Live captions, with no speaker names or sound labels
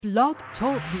Blog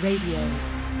Talk Radio.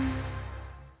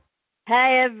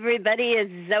 Hi, everybody.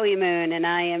 It's Zoe Moon, and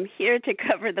I am here to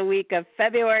cover the week of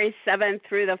February 7th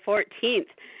through the 14th.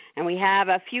 And we have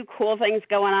a few cool things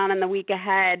going on in the week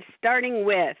ahead, starting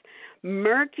with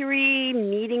Mercury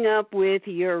meeting up with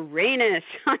Uranus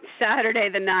on Saturday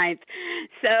the 9th.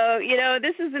 So,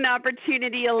 this is an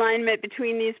opportunity alignment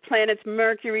between these planets.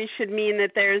 Mercury should mean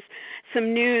that there's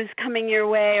some news coming your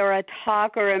way, or a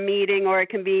talk or a meeting, or it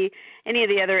can be any of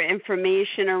the other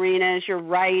information arenas. You're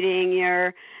writing,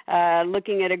 you're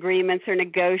looking at agreements or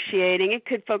negotiating. It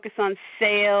could focus on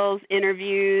sales,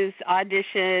 interviews,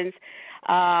 auditions.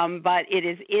 But it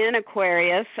is in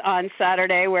Aquarius on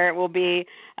Saturday, where it will be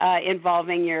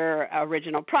involving your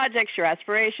original projects, your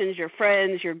aspirations, your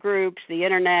friends, your groups, the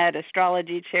internet,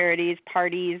 astrology, charities,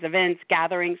 parties, events,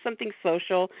 gatherings, something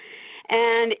social.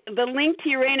 And the link to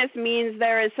Uranus means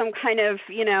there is some kind of,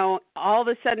 all of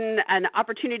a sudden an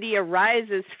opportunity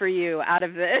arises for you out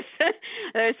of this.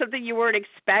 There's something you weren't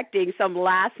expecting, some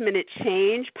last-minute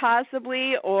change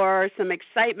possibly, or some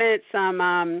excitement, some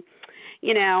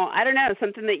I don't know,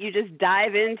 something that you just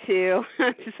dive into.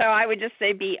 So I would just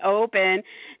say be open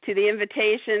to the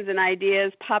invitations and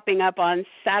ideas popping up on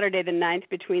Saturday the 9th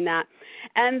between that.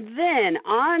 And then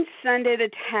on Sunday the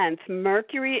 10th,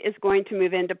 Mercury is going to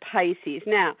move into Pisces.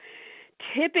 Now,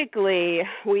 typically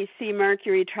we see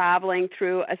Mercury traveling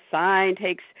through a sign,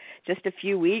 takes just a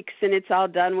few weeks, and it's all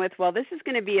done with. Well, this is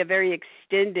going to be a very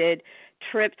extended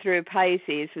trip through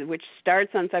Pisces, which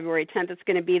starts on February 10th. It's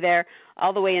going to be there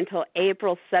all the way until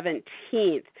April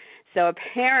 17th. So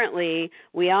apparently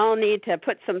we all need to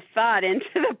put some thought into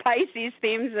the Pisces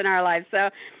themes in our lives. So,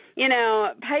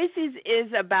 Pisces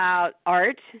is about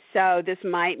art, so this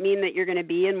might mean that you're going to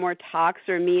be in more talks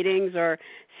or meetings or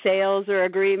sales or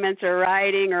agreements or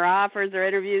writing or offers or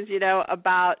interviews,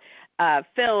 about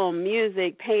film,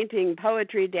 music, painting,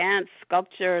 poetry, dance,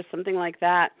 sculpture, something like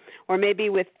that, or maybe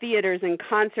with theaters and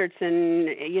concerts and,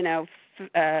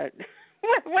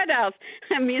 what else?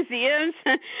 Museums,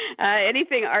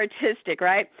 anything artistic,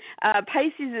 right?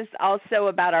 Pisces is also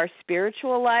about our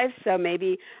spiritual life, so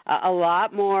maybe a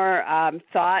lot more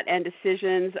thought and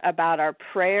decisions about our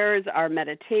prayers, our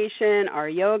meditation, our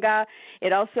yoga.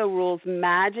 It also rules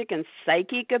magic and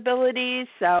psychic abilities,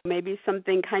 so maybe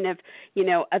something kind of,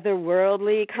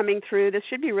 otherworldly coming through. This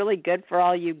should be really good for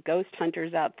all you ghost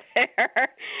hunters out there.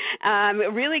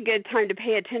 A really good time to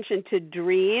pay attention to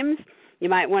dreams. You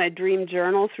might want to dream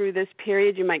journal through this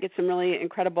period. You might get some really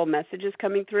incredible messages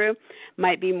coming through.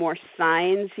 Might be more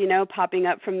signs, popping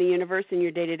up from the universe in your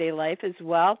day-to-day life as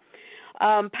well.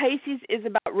 Pisces is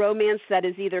about romance that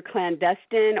is either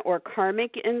clandestine or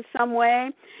karmic in some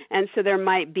way. And so there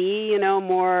might be,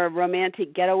 more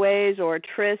romantic getaways or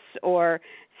trysts or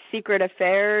secret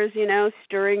affairs,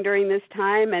 stirring during this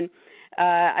time. And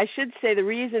I should say the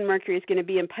reason Mercury is going to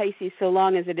be in Pisces so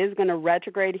long is it is going to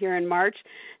retrograde here in March.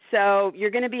 So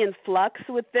you're going to be in flux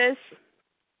with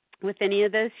any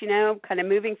of this, kind of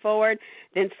moving forward,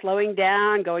 then slowing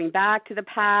down, going back to the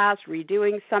past,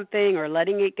 redoing something or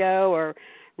letting it go or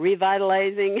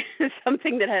revitalizing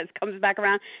something that comes back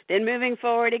around, then moving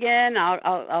forward again.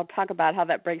 I'll talk about how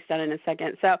that breaks down in a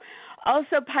second. So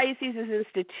also Pisces is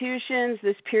institutions.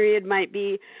 This period might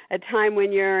be a time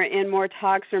when you're in more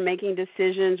talks or making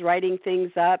decisions, writing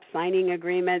things up, signing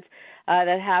agreements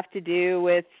that have to do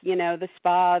with, the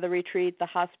spa, the retreat, the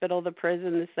hospital, the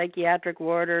prison, the psychiatric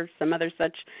ward, or some other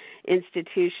such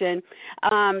institution.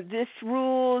 This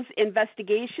rules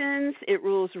investigations. It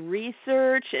rules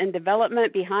research and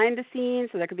development behind the scenes,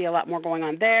 so there could be a lot more going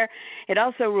on there. It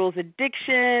also rules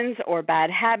addictions or bad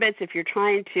habits. If you're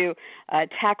trying to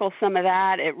tackle some of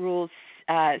that, it rules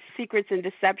secrets and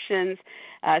deceptions,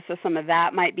 so some of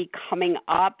that might be coming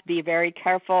up. Be very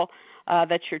careful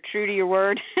that you're true to your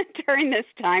word during this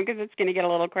time, because it's going to get a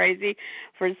little crazy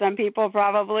for some people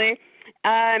probably.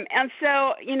 And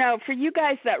so, for you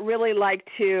guys that really like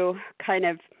to kind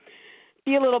of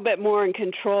be a little bit more in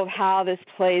control of how this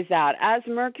plays out, as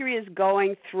Mercury is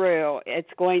going through, it's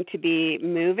going to be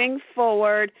moving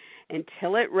forward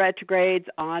until it retrogrades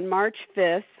on March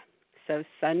 5th, so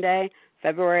Sunday,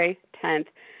 February 10th,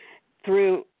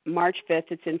 through March 5th,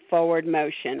 it's in forward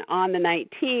motion. On the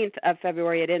 19th of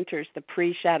February, it enters the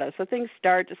pre-shadow. So things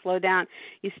start to slow down.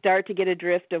 You start to get a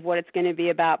drift of what it's going to be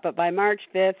about. But by March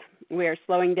 5th, we are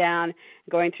slowing down,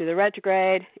 going through the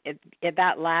retrograde.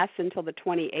 That lasts until the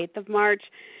 28th of March.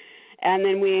 And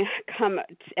then we come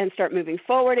and start moving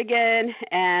forward again.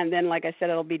 And then, like I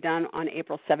said, it'll be done on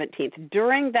April 17th.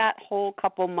 During that whole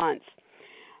couple months,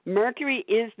 Mercury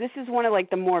this is one of like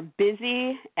the more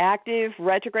busy, active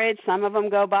retrogrades. Some of them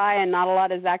go by and not a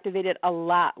lot is activated. A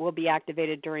lot will be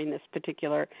activated during this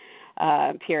particular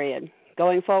period.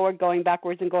 Going forward, going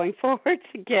backwards, and going forwards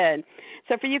again.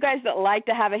 So for you guys that like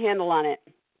to have a handle on it,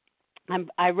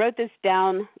 I wrote this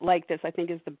down like this, I think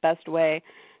is the best way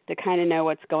to kind of know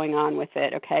what's going on with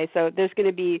it, okay? So there's going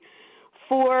to be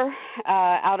 4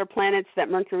 outer planets that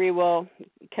Mercury will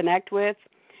connect with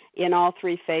in all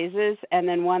 3 phases, and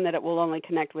then one that it will only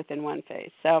connect with in one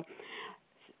phase. So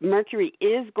Mercury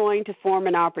is going to form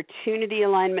an opportunity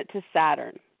alignment to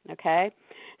Saturn, okay?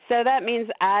 So that means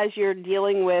as you're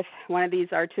dealing with one of these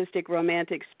artistic,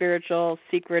 romantic, spiritual,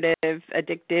 secretive,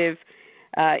 addictive,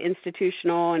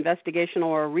 institutional, investigational,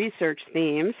 or research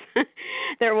themes,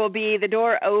 there will be the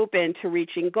door open to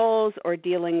reaching goals or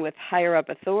dealing with higher up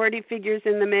authority figures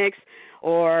in the mix,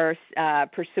 or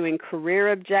pursuing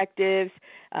career objectives.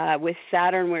 With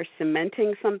Saturn, we're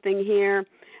cementing something here,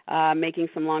 making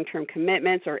some long-term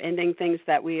commitments or ending things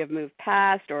that we have moved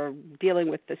past, or dealing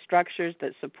with the structures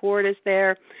that support us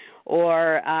there,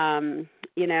 or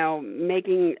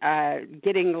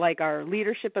getting like our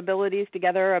leadership abilities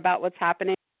together about what's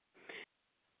happening.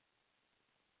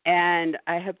 And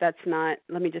I hope that's not,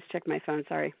 let me just check my phone,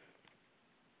 sorry.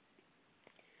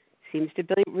 Seems to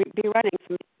be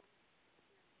running.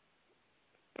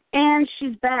 And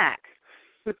she's back.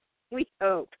 We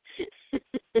hope.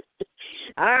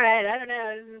 All right, I don't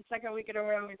know. This is the second week in a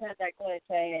row we've had that glitch.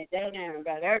 I don't know,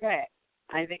 but okay.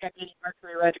 I think I'm getting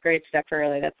Mercury retrograde stuff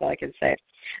early. That's all I can say.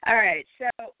 All right, so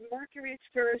Mercury's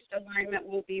first alignment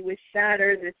will be with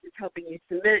Saturn. This is helping you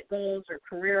cement goals or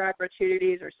career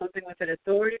opportunities or something with an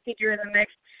authority figure in the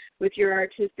mix with your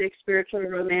artistic, spiritual,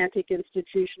 romantic,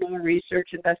 institutional, research,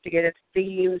 investigative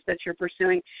themes that you're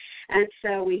pursuing. And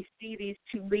so we see these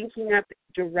 2 linking up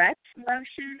direct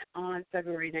motion on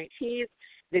February 19th,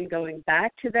 then going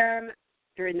back to them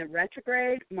during the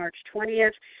retrograde, March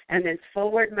 20th, and then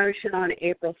forward motion on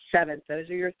April 7th. Those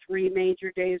are your 3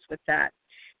 major days with that.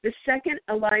 The second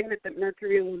alignment that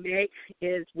Mercury will make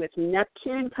is with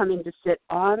Neptune coming to sit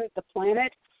on the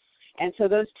planet. And so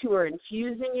those 2 are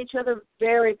infusing each other.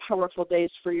 Very powerful days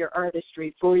for your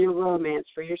artistry, for your romance,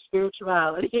 for your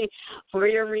spirituality, for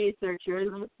your research, your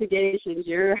investigations,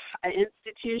 your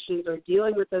institutions, or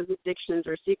dealing with those addictions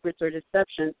or secrets or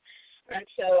deceptions. And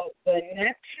so the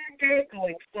Neptune day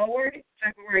going forward,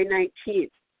 February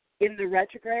 19th. In the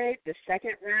retrograde, the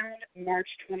second round, March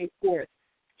 24th.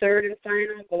 Third and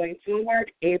final going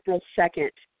forward, April 2nd.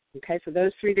 Okay, so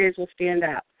those 3 days will stand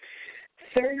out.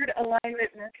 Third alignment,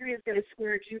 Mercury is going to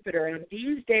square Jupiter. And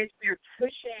these days we are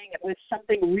pushing with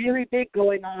something really big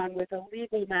going on with a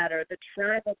legal matter, the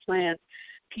tribal plans,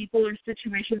 people or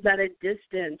situations at a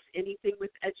distance, anything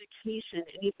with education,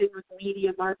 anything with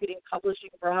media, marketing,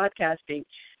 publishing, broadcasting,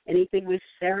 anything with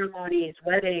ceremonies,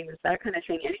 weddings, that kind of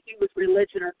thing, anything with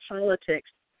religion or politics.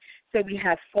 So we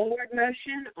have forward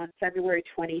motion on February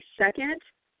 22nd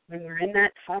when we're in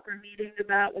that talker meeting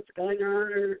about what's going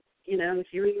on, or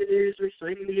hearing the news or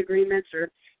signing the agreements or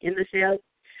in the sales.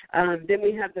 Then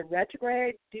we have the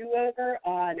retrograde do-over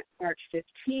on March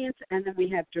 15th, and then we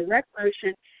have direct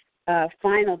motion.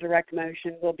 Final direct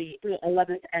motion will be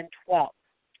 11th and 12th,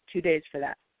 2 days for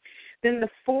that. Then the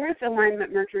fourth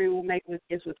alignment Mercury will make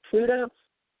is with Pluto.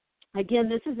 Again,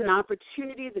 this is an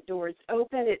opportunity. The door is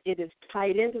open. It is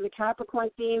tied into the Capricorn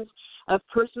themes of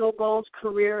personal goals,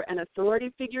 career, and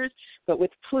authority figures. But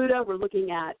with Pluto, we're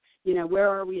looking at, where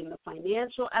are we in the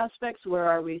financial aspects? Where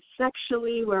are we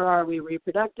sexually? Where are we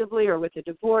reproductively, or with a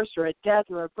divorce or a death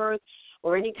or a birth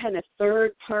or any kind of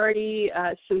third-party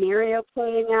scenario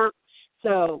playing out?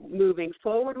 So moving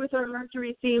forward with our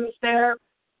Mercury themes there,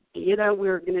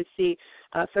 we're going to see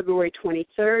February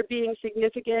 23rd being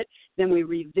significant. Then we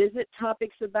revisit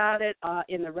topics about it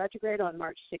in the retrograde on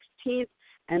March 16th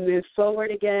and move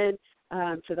forward again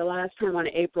for the last time on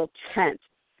April 10th.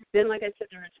 Then, like I said,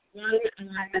 there is one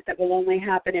alignment that will only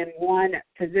happen in one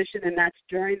position, and that's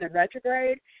during the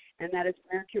retrograde, and that is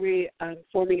Mercury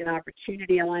forming an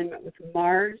opportunity alignment with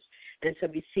Mars. And so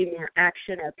we see more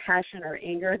action or passion or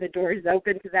anger. The door is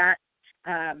open to that.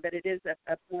 But it is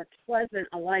a more pleasant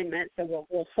alignment, so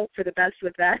we'll hope for the best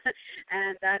with that.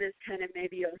 And that is kind of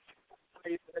maybe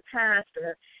somebody from the past,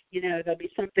 or, there'll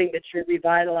be something that you're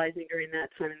revitalizing during that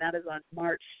time, and that is on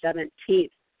March 17th.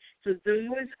 So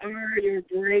those are your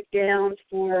breakdowns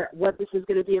for what this is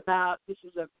going to be about. This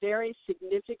is a very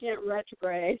significant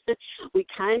retrograde. We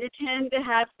kind of tend to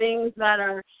have things that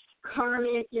are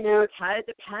karmic, tied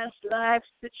to past life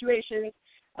situations,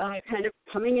 kind of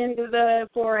coming into the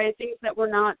foray, things that were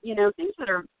not, things that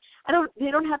are, they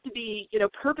don't have to be,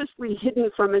 purposely hidden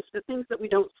from us, but things that we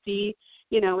don't see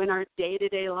in our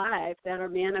day-to-day life that are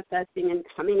manifesting and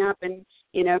coming up and,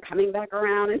 coming back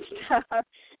around and stuff.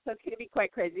 So it's going to be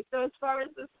quite crazy. So as far as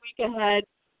this week ahead,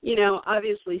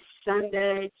 obviously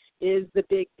Sunday is the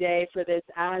big day for this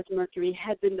as Mercury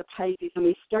heads into Pisces, and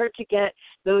we start to get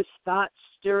those thoughts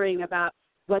stirring about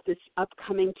what this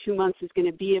upcoming 2 months is going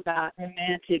to be about,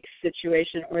 romantic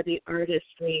situation or the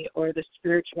artistry or the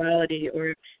spirituality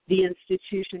or the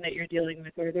institution that you're dealing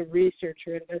with or the research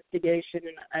or investigation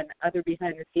and other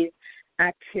behind-the-scenes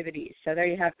activities. So there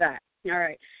you have that. All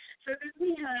right. So then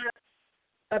we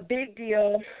have a big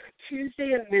deal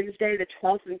Tuesday and Wednesday, the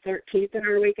 12th and 13th in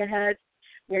our week ahead,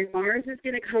 where Mars is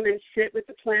going to come and sit with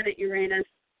the planet Uranus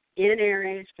in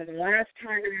Aries for the last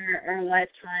time in our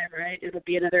lifetime, right? It'll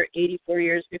be another 84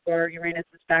 years before Uranus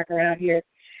is back around here.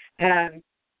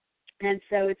 And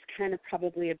so it's kind of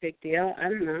probably a big deal. I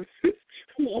don't know.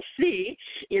 We'll see,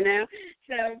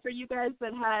 So for you guys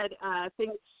that had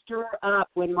things stir up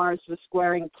when Mars was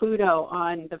squaring Pluto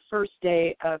on the first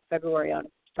day of February, on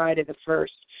Friday the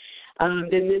 1st,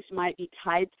 then this might be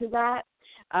tied to that.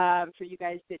 For you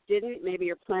guys that didn't, maybe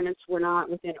your planets were not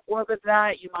within orbit of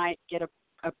that, you might get a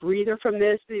breather from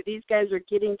this. These guys are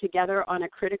getting together on a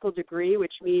critical degree,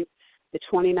 which means the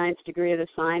 29th degree of the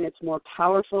sign. It's more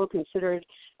powerful, considered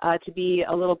to be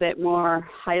a little bit more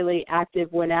highly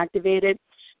active when activated.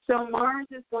 So Mars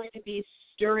is going to be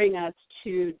stirring us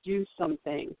to do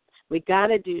something. We got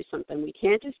to do something. We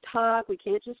can't just talk. We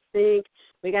can't just think.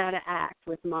 We got to act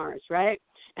with Mars, right?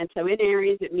 And so in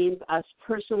Aries, it means us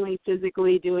personally,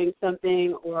 physically doing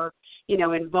something, or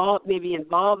maybe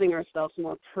involving ourselves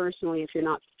more personally if you're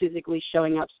not physically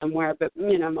showing up somewhere. But,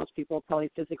 most people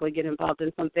probably physically get involved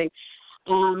in something.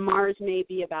 Mars may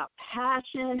be about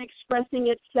passion expressing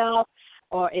itself,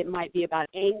 or it might be about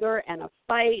anger and a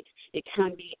fight. It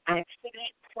can be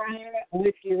accident prior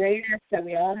with Uranus, so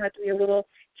we all have to be a little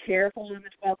careful on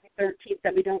the 12th and 13th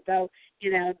that we don't go,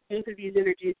 both of these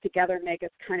energies together make us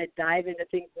kind of dive into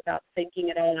things without thinking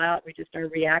it all out. We just are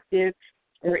reactive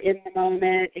or in the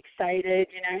moment, excited,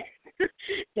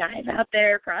 dive out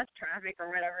there, cross traffic or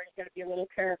whatever. You've got to be a little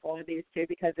careful with these two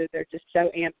because they're just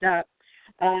so amped up.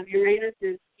 Uranus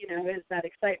is that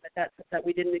excitement that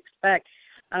we didn't expect.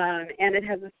 And it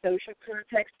has a social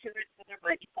context to it, so there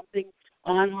might be something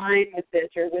online with this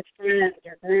or with friends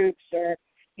or groups or,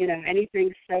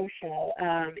 anything social.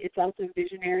 It's also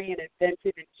visionary and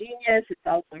inventive and genius. It's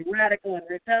also radical and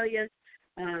rebellious.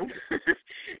 So,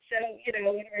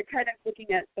 when we're kind of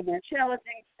looking at the more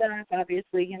challenging stuff,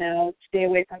 obviously, stay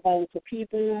away from volatile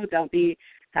people. Don't be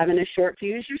having a short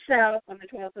fuse yourself on the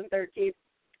 12th and 13th.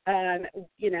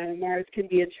 Mars can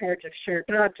be in charge of sharp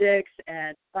objects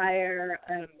and fire,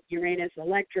 Uranus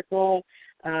electrical,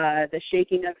 the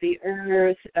shaking of the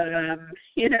earth,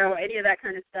 any of that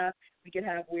kind of stuff. We could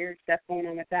have weird stuff going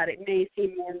on with that. It may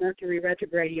seem more Mercury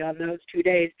retrograde on those 2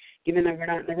 days, even though we're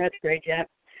not in the retrograde yet.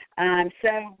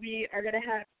 So we are going to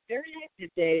have very active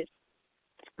days.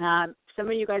 Some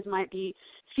of you guys might be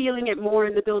feeling it more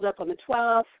in the build-up on the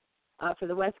 12th. For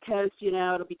the West Coast,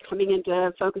 it'll be coming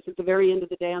into focus at the very end of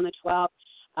the day on the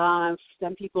 12th.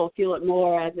 Some people feel it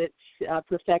more as it's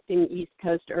perfecting East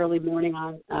Coast early morning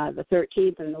on the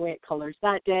 13th and the way it colors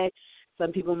that day.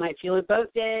 Some people might feel it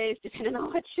both days, depending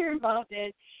on what you're involved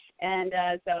in. And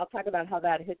so I'll talk about how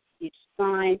that hits each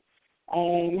sign.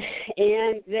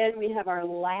 And then we have our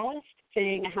last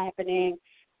thing happening,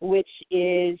 which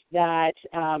is that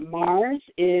Mars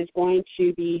is going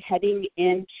to be heading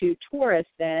into Taurus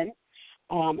then.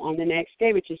 On the next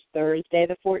day, which is Thursday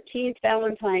the 14th,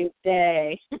 Valentine's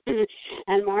Day.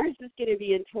 And Mars is going to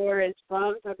be in Taurus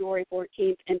from February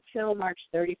 14th until March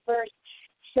 31st.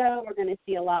 So we're going to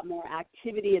see a lot more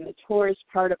activity in the Taurus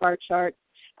part of our chart.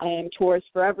 Taurus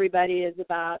for everybody is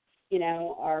about,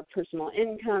 our personal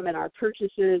income and our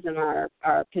purchases and our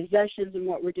possessions and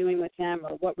what we're doing with them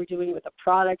or what we're doing with a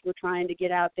product we're trying to get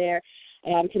out there.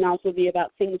 Can also be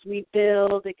about things we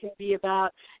build. It can be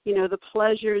about, the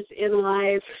pleasures in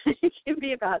life. It can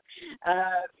be about,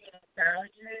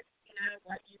 challenges,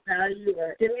 what you value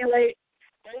or stimulate.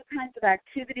 All kinds of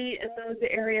activity in those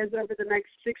areas over the next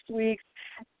 6 weeks.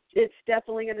 It's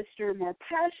definitely going to stir more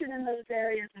passion in those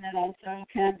areas, and it also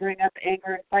can bring up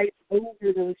anger and fights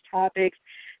over those topics.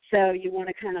 So you want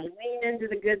to kind of lean into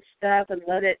the good stuff and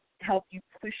let it help you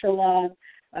push along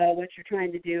what you're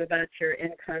trying to do about your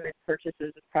income and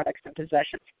purchases of products and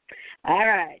possessions. All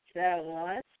right, so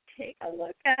let's take a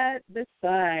look at the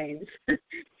signs.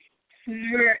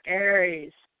 For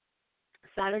Aries,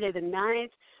 Saturday the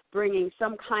 9th, bringing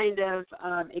some kind of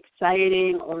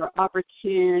exciting or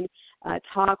opportune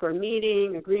talk or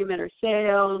meeting, agreement or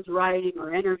sales, writing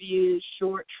or interviews,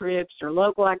 short trips or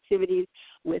local activities,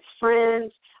 with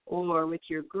friends or with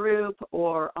your group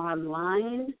or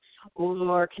online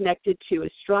or connected to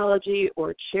astrology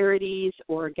or charities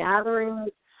or gatherings,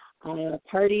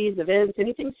 parties, events,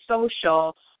 anything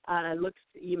social.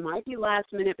 You might be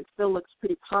last minute, but still looks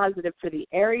pretty positive for the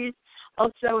Aries.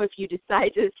 Also, if you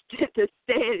decide to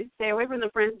stay away from the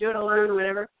friends, do it alone,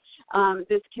 whatever,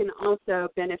 this can also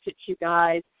benefit you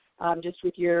guys just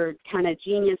with your kind of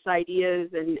genius ideas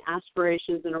and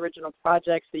aspirations and original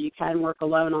projects, so you can work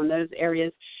alone on those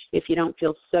areas if you don't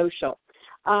feel social.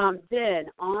 Then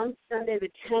on Sunday the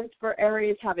 10th for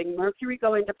Aries, having Mercury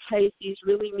go into Pisces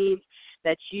really means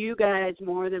that you guys,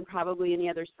 more than probably any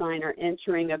other sign, are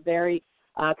entering a very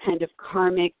kind of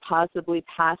karmic, possibly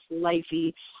past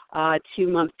lifey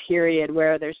 2-month period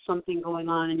where there's something going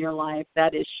on in your life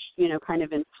that is, kind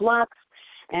of in flux,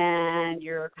 and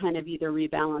you're kind of either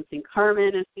rebalancing karma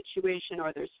in a situation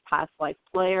or there's past life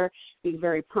player being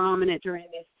very prominent during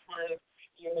this time.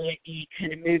 You might be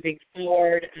kind of moving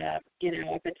forward, up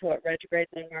until it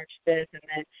retrogrades on March 5th, and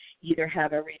then either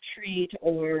have a retreat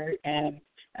or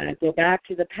go back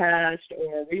to the past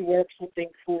or rework something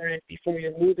current before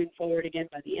you're moving forward again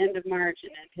by the end of March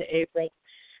and into April.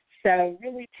 So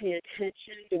really pay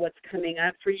attention to what's coming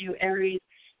up for you, Aries,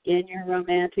 in your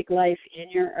romantic life, in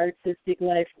your artistic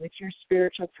life, with your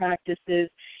spiritual practices.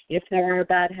 If there are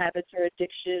bad habits or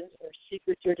addictions or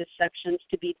secrets or deceptions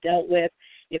to be dealt with,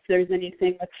 if there's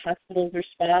anything with hospitals or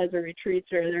spas or retreats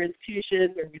or other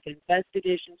institutions or with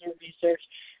investigations or research,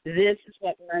 this is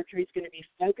what Mercury's going to be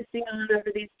focusing on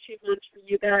over these 2 months for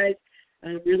you guys,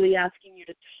 really asking you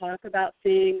to talk about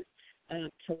things,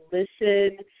 to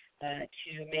listen,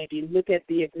 to maybe look at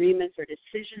the agreements or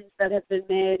decisions that have been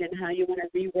made and how you want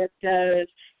to rework those,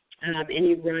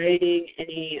 any writing,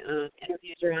 any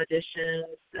interviews or auditions,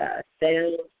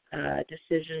 sales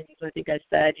decisions, I think I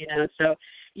said, so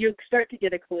you'll start to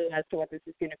get a clue as to what this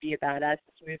is going to be about as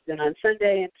this moves in on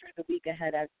Sunday and through the week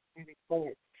ahead as moving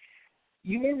forward.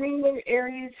 Your ruler,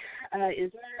 Aries,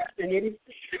 is Mars, and it is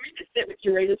coming to sit with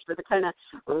Uranus for the kind of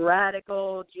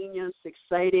radical, genius,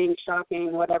 exciting,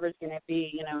 shocking, whatever's going to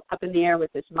be, up in the air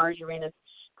with this Mars-Uranus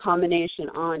combination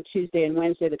on Tuesday and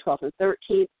Wednesday, the 12th and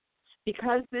 13th.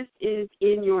 Because this is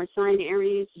in your sign,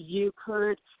 Aries, you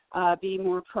could be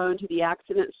more prone to the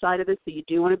accident side of this, so you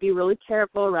do want to be really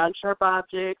careful around sharp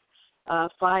objects,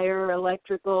 fire,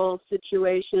 electrical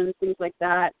situations, things like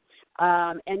that.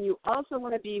 And you also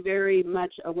want to be very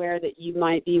much aware that you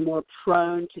might be more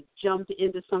prone to jump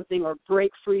into something or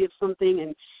break free of something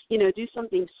and, do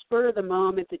something spur of the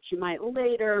moment that you might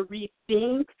later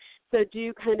rethink. So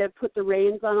do kind of put the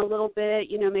reins on a little bit,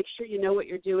 make sure you know what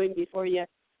you're doing before you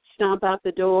stomp out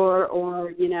the door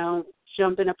or,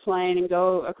 jump in a plane and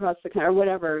go across the country or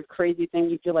whatever crazy thing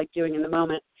you feel like doing in the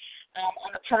moment.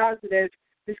 On the positive,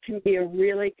 this can be a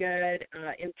really good,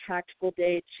 impactful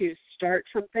day to start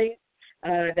something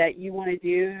that you want to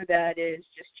do that is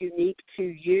just unique to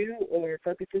you or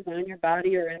focuses on your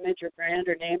body or image or brand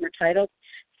or name or title.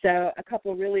 So a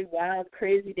couple really wild,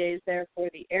 crazy days there for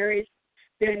the Aries.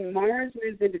 Then Mars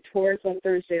moves into Taurus on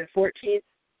Thursday the 14th.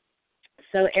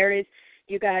 So Aries,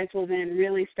 you guys will then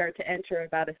really start to enter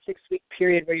about a 6-week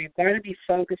period where you're going to be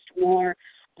focused more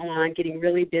on getting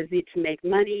really busy to make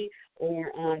money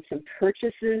or on some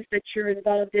purchases that you're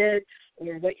involved in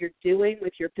or what you're doing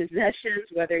with your possessions,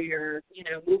 whether you're,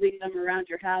 moving them around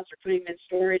your house or putting them in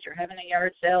storage or having a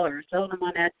yard sale or selling them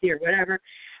on Etsy or whatever,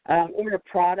 or a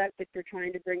product that you're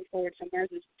trying to bring forward. So Mars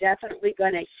is definitely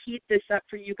going to heat this up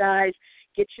for you guys,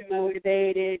 get you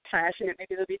motivated, passionate.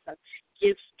 Maybe there'll be some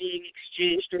gifts being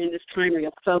exchanged during this time where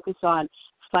you'll focus on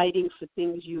fighting for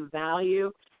things you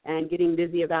value and getting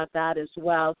busy about that as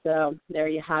well. So there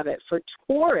you have it. For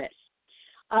Taurus,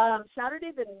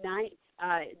 Saturday the 9th,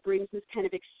 it brings this kind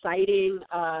of exciting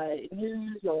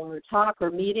news or talk or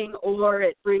meeting, or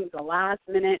it brings a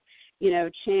last-minute,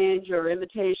 change or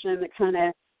invitation that kind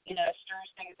of,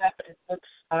 stirs things up, but it looks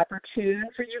opportune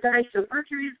for you guys. So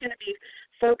Mercury is going to be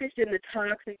focused in the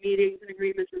talks and meetings and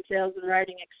agreements and sales and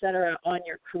writing, et cetera, on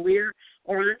your career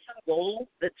or on some goal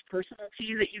that's personal to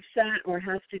you that you've set or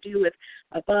has to do with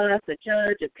a boss, a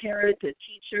judge, a parent, a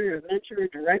teacher, a mentor, a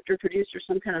director, producer,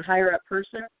 some kind of higher-up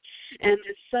person. And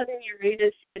this sudden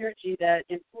Uranus energy that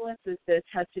influences this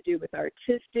has to do with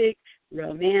artistic,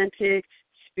 romantic,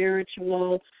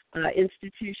 spiritual,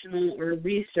 institutional, or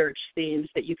research themes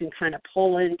that you can kind of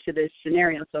pull into this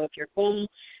scenario. So if your goal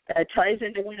ties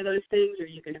into one of those things, or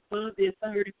you can above the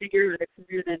authority figure or the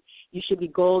career, then you should be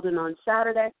golden on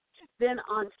Saturday. Then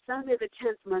on Sunday the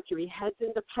 10th, Mercury heads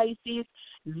into Pisces.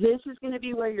 This is going to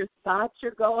be where your thoughts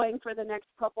are going for the next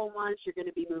couple months. You're going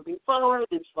to be moving forward,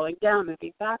 then slowing down,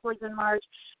 moving backwards in March,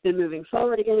 then moving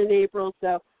forward again in April.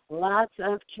 So lots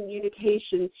of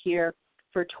communications here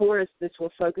for Taurus. This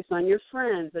will focus on your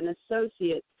friends and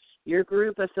associates, your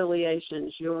group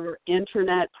affiliations, your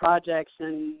internet projects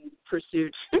and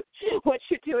pursuits, what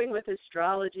you're doing with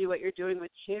astrology, what you're doing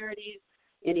with charities,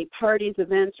 any parties,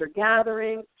 events, or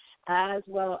gatherings, as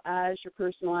well as your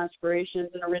personal aspirations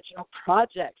and original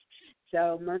projects.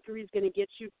 So Mercury is going to get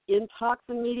you in talks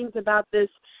and meetings about this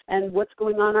and what's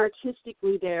going on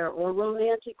artistically there or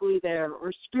romantically there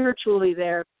or spiritually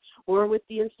there or with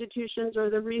the institutions or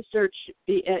the research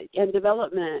and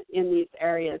development in these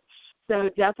areas. So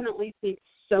definitely think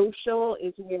social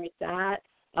is where it's at.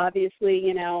 Obviously,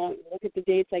 you know, look at the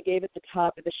dates I gave at the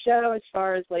top of the show as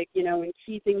far as, like, you know, when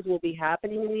key things will be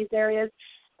happening in these areas.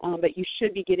 But you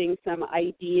should be getting some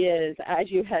ideas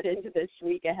as you head into this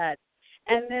week ahead.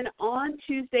 And then on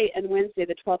Tuesday and Wednesday,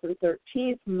 the 12th and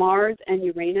 13th, Mars and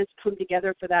Uranus come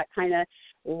together for that kind of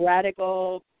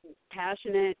radical,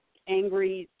 passionate,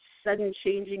 angry, sudden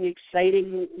changing,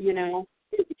 exciting, you know,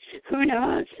 who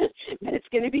knows, but it's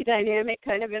going to be dynamic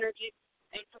kind of energy.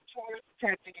 And for Taurus, it's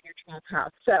happening in your 12th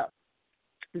house. So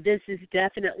this is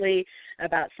definitely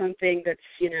about something that's,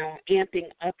 you know, amping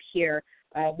up here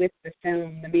with the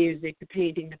film, the music, the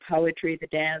painting, the poetry, the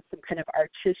dance, some kind of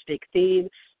artistic theme,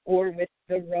 or with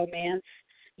the romance,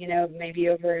 you know, maybe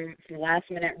over the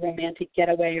last-minute romantic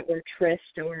getaway or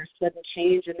tryst or sudden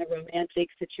change in the romantic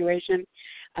situation,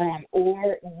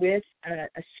 or with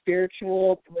a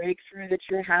spiritual breakthrough that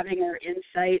you're having or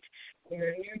insight or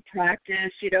a new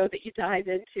practice, you know, that you dive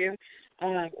into,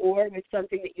 or with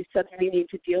something that you suddenly need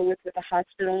to deal with a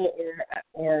hospital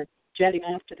or jetting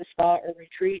off to the spa or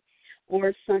retreat,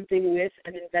 or something with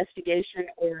an investigation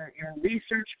or your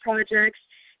research projects.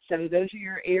 So those are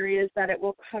your areas that it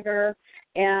will cover.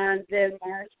 And then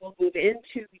Mars will move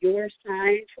into your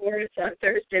sign, Taurus, on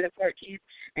Thursday the 14th,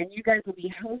 and you guys will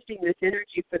be hosting this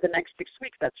energy for the next 6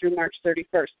 weeks. That's through March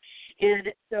 31st. And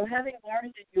so having Mars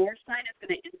in your sign is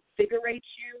going to invigorate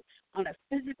you on a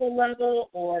physical level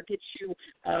or get you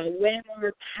way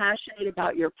more passionate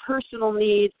about your personal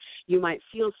needs. You might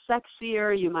feel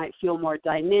sexier. You might feel more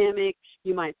dynamic.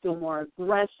 You might feel more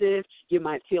aggressive. You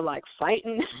might feel like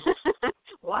fighting.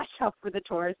 Watch out for the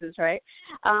Tauruses, right?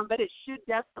 But it should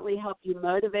definitely help you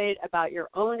motivate about your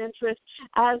own interests,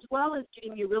 as well as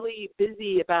getting you really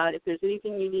busy about if there's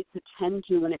anything you need to tend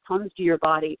to when it comes to your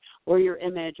body or your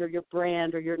image or your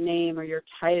brand or your name or your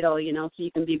title, you know, so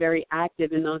you can be very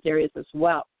active in those areas as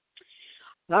well.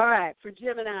 All right, for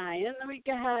Gemini, in the week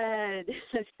ahead,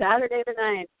 Saturday the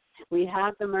 9th, we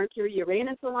have the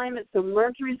Mercury-Uranus alignment. So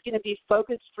Mercury is going to be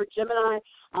focused for Gemini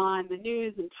on the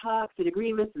news and talks and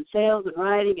agreements and sales and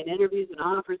writing and interviews and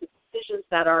offers and decisions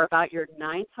that are about your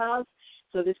 9th house.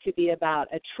 So this could be about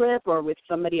a trip or with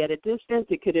somebody at a distance.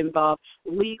 It could involve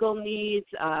legal needs,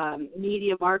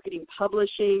 media marketing,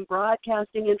 publishing,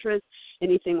 broadcasting interests,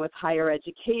 anything with higher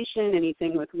education,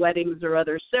 anything with weddings or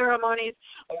other ceremonies,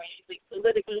 or anything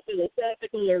political,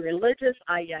 philosophical, or religious.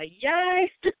 And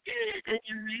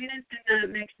Uranus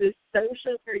makes this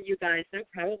social for you guys. They're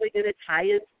probably going to tie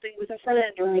in something with a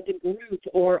friend or with a group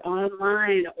or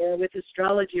online or with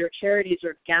astrology or charities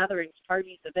or gatherings,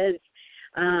 parties, events.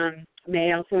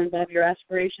 May also involve your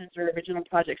aspirations or original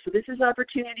projects. So this is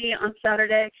opportunity on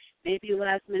Saturday, maybe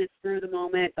last minute spur of the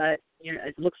moment, but you know,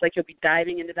 it looks like you'll be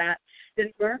diving into that.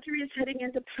 Then Mercury is heading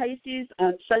into Pisces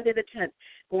on Sunday the 10th.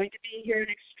 Going to be here an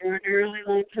extraordinarily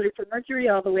long time for Mercury,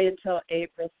 all the way until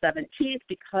April 17th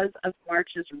because of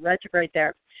March's retrograde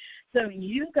there. So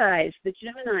you guys, the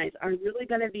Geminis, are really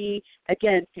going to be,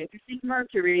 again, focusing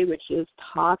Mercury, which is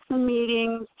talks and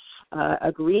meetings,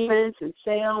 agreements and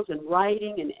sales and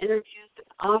writing and interviews and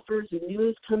offers and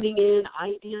news coming in,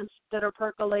 ideas that are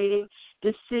percolating,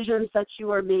 decisions that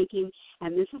you are making.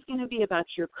 And this is going to be about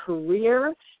your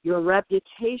career, your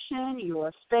reputation,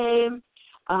 your fame,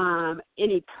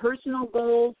 any personal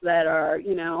goals that are,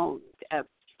 you know,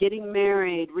 getting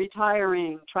married,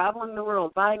 retiring, traveling the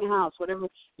world, buying a house, whatever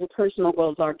your personal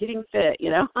goals are, getting fit, you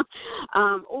know,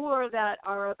 or that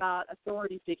are about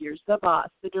authority figures, the boss,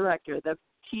 the director, the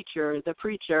teacher, the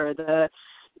preacher, the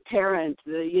parent,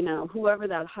 the, you know, whoever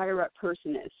that higher up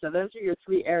person is. So those are your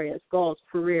 3 areas: goals,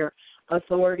 career,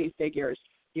 authority figures.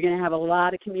 You're going to have a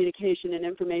lot of communication and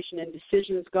information and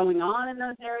decisions going on in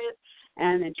those areas.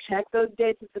 and then check those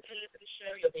dates at the top of the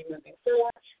show. You'll be moving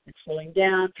forward and slowing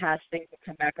down. Past things will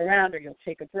come back around, or you'll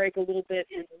take a break a little bit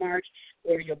in March,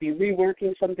 or you'll be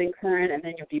reworking something current, and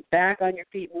then you'll be back on your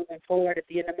feet moving forward at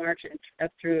the end of March and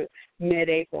up through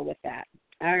mid-April with that.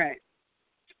 All right.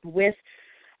 With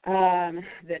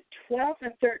the 12th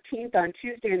and 13th on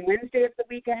Tuesday and Wednesday of the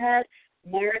week ahead,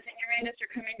 Mars and Uranus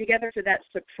are coming together for that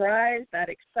surprise, that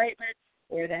excitement,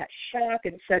 or that shock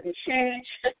and sudden change.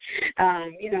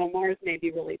 Mars may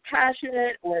be really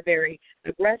passionate or very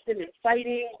aggressive and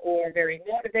fighting or very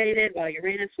motivated, while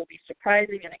Uranus will be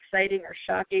surprising and exciting or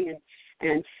shocking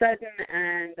and sudden.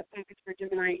 And the focus for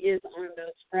Gemini is on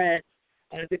those friends,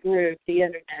 the group, the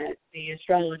internet, the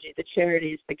astrology, the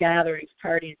charities, the gatherings,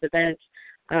 parties, events,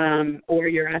 or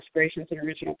your aspirations and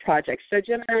original projects. So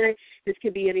Gemini, this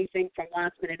could be anything from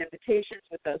last-minute invitations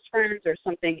with those friends or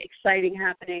something exciting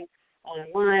happening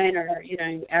online or,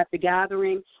 at the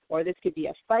gathering, or this could be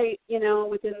a fight,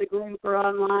 within the group or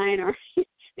online, or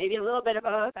maybe a little bit of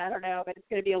both, I don't know, but it's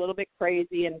going to be a little bit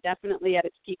crazy and definitely at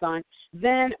its peak on.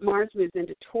 Then Mars moves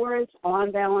into Taurus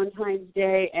on Valentine's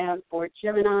Day, and for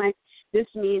Gemini, this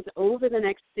means over the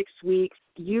next 6 weeks,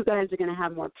 you guys are going to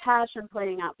have more passion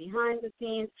playing out behind the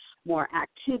scenes, more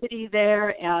activity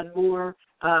there, and more,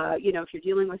 if you're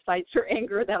dealing with fights or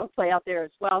anger, that'll play out there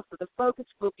as well. So the focus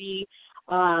will be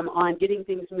on getting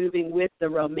things moving with the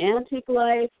romantic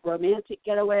life, romantic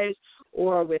getaways,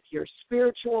 or with your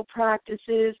spiritual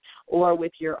practices, or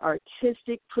with your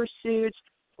artistic pursuits,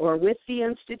 or with the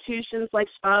institutions like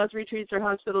spas, retreats, or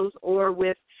hospitals, or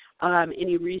with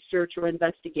any research or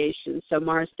investigation. So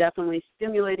Mars definitely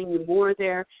stimulating you more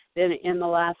there than in the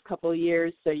last couple of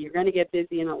years. So you're going to get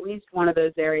busy in at least one of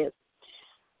those areas.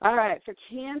 All right, for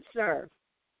Cancer.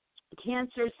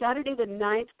 Cancer, Saturday the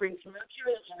 9th brings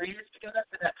Mercury and Uranus together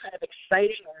for that kind of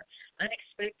exciting or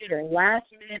unexpected or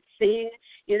last-minute thing.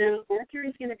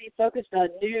 Mercury's going to be focused on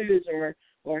news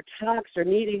or talks or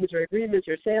meetings or agreements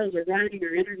or sales or writing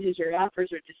or interviews or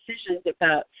offers or decisions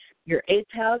about your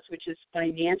 8th house, which is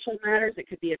financial matters. It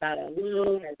could be about a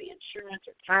loan or the insurance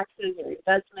or taxes or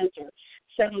investments or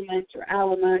settlements or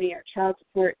alimony or child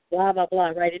support, blah, blah, blah,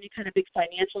 right? Any kind of big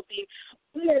financial thing.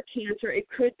 Or Cancer, it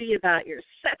could be about your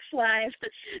sex life,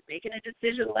 making a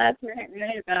decision last minute,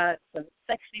 right, about some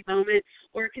sexy moment,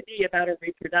 or it could be about a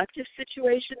reproductive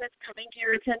situation that's coming to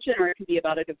your attention, or it could be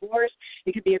about a divorce,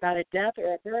 it could be about a death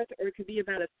or a birth, or it could be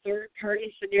about a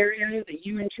third-party scenario that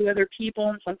you and 2 other people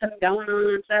and something going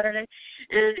on Saturday.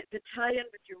 And the tie-in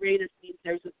with Uranus means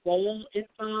there's a goal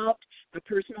involved, a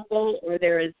personal goal, or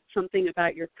there is something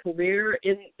about your career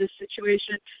in this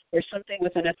situation, or something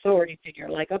with an authority figure,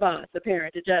 like a boss, a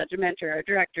parent, a judge, a mentor, a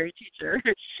director, a teacher.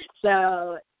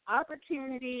 So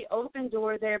opportunity, open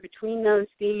door there between those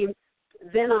themes.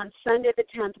 Then on Sunday the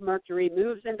 10th, Mercury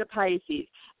moves into Pisces.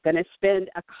 Going to spend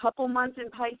a couple months in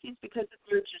Pisces because of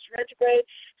Mercury's retrograde.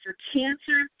 For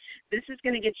Cancer, this is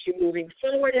going to get you moving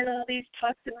forward in all these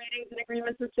talks and readings and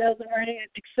agreements and sales and writing,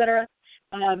 etc.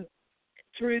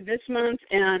 Through this month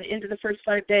and into the first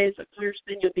 5 days of March.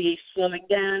 Then you'll be slowing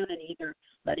down and either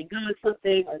letting go of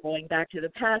something or going back to the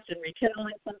past and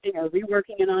rekindling something or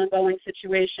reworking an ongoing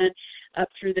situation up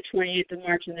through the 28th of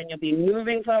March, and then you'll be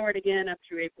moving forward again up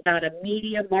through April. About a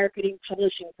media, marketing,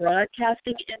 publishing,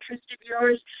 broadcasting interest of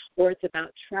yours, or it's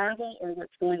about travel or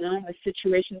what's going on with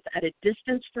situations at a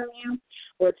distance from you,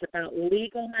 or it's about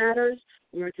legal matters,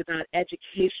 or it's about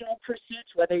educational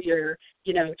pursuits, whether you're,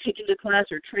 taking a class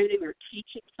or training or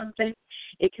teaching something.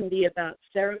 It can be about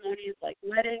ceremonies like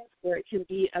weddings, or it can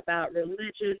be about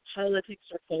religion, politics,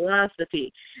 or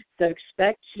philosophy. So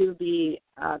expect to be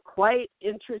quite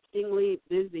interestingly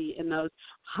busy in those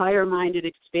higher-minded,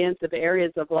 expansive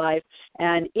areas of life,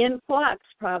 and in flux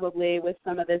probably with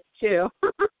some of this too.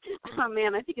 Oh,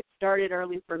 man, I think it started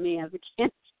early for me as a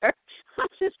Cancer. I'm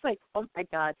just like, oh, my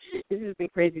God, this has been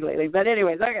crazy lately. But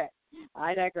anyways, okay,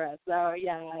 I digress. So,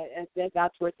 yeah,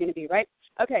 that's where it's going to be, right?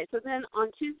 Okay, so then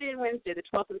on Tuesday and Wednesday, the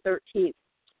 12th and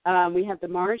 13th, we have the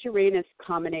Mars-Uranus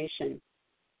combination.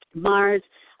 Mars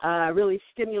really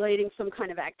stimulating some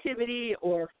kind of activity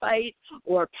or fight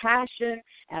or passion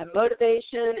and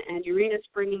motivation, and Uranus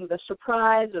bringing the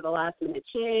surprise or the last-minute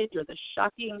change or the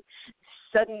shocking,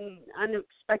 sudden,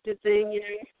 unexpected thing,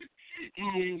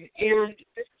 And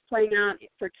this is playing out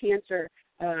for Cancer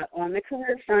on the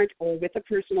career front or with a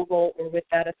personal goal or with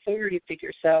that authority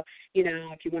figure. So,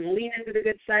 if you want to lean into the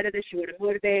good side of this, you want to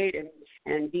motivate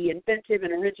and be inventive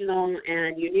and original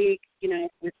and unique,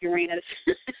 with Uranus.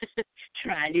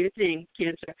 Try new things,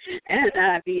 Cancer,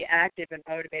 and be active and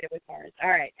motivated with Mars. All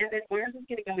right, and then Mars is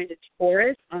going to go into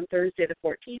Taurus on Thursday the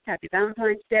 14th. Happy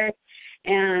Valentine's Day.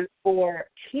 And for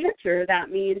Cancer, that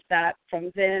means that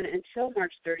from then until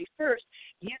March 31st,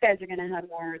 you guys are going to have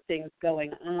more things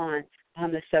going on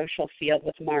the social field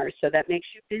with Mars. So that makes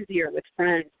you busier with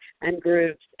friends and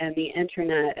groups and the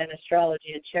internet and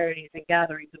astrology and charities and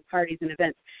gatherings and parties and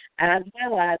events, as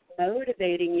well as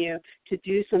motivating you to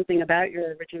do something about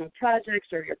your original projects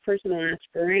or your personal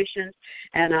aspirations.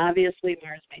 And obviously,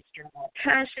 Mars may stir more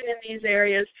passion in these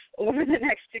areas over the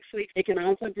next 6 weeks. It can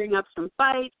also bring up some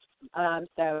fights.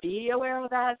 So be aware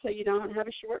of that so you don't have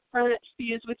a short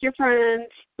fuse with your friends.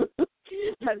 So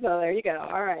there you go.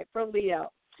 All right, for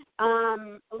Leo.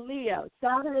 Leo,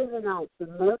 Saturday the 9th, the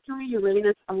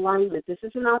Mercury-Uranus alignment. This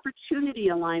is an opportunity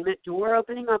alignment, door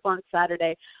opening up on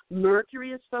Saturday.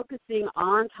 Mercury is focusing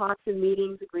on talks and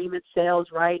meetings, agreements, sales,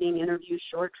 writing, interviews,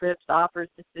 short trips, offers,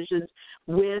 decisions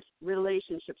with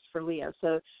relationships for Leo.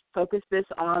 So focus this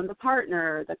on the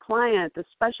partner, the client, the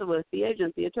specialist, the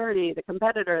agent, the attorney, the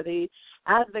competitor, the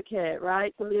advocate,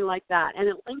 right? Somebody like that. And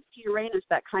it links to Uranus,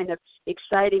 that kind of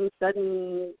exciting,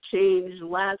 sudden change,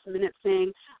 last-minute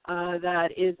thing that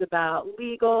is about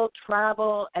legal,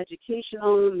 travel,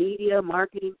 educational, media,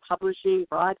 marketing, publishing,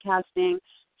 broadcasting,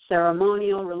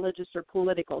 ceremonial, religious, or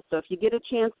political. So if you get a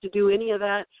chance to do any of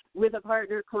that with a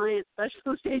partner, client,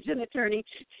 specialist, agent, attorney,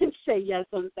 say yes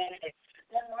on Saturday.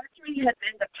 Then Mercury had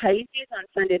been to Pisces on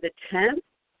Sunday the 10th.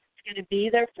 It's going to be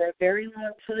there for a very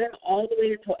long time, all the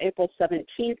way until April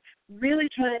 17th, really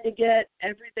trying to get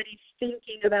everybody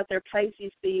thinking about their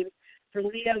Pisces themes. For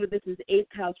Leo, this is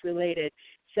 8th house related.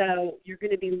 So you're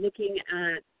going to be looking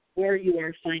at where you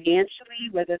are financially,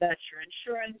 whether that's your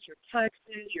insurance, your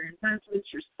taxes, your investments,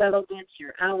 your settlements,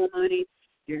 your alimony,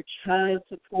 your child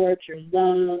support, your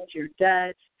loans, your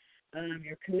debts,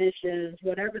 your commissions,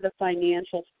 whatever the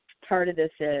financial part of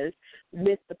this is,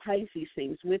 with the Pisces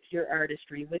things, with your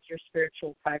artistry, with your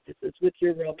spiritual practices, with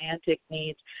your romantic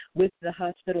needs, with the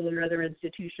hospital or other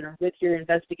institution, or with your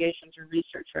investigations or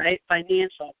research, right?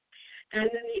 Financial. And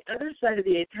then the other side of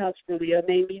the 8th house for Leo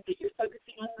may mean that you're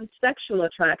focusing on the sexual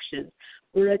attractions,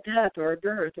 or a death, or a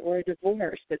birth, or a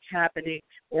divorce that's happening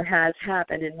or has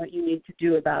happened, and what you need to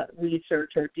do about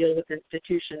research or deal with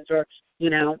institutions or,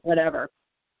 whatever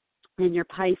in your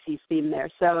Pisces theme there.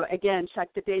 So, again, check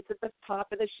the dates at the top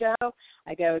of the show.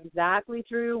 I go exactly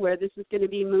through where this is going to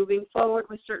be moving forward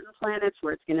with certain planets,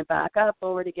 where it's going to back up,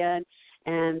 forward again.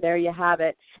 And there you have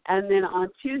it. And then on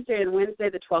Tuesday and Wednesday,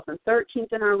 the 12th and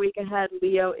 13th in our week ahead,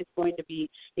 Leo is going to be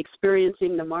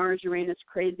experiencing the Mars-Uranus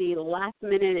crazy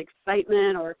last-minute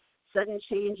excitement or sudden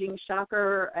changing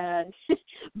shocker, and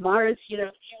Mars,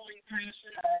 fueling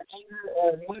passion or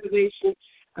anger or motivation.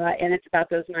 And it's about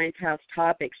those 9th house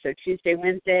topics. So Tuesday,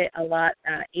 Wednesday, a lot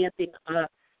amping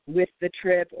up with the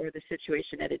trip or the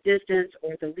situation at a distance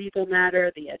or the legal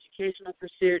matter, the educational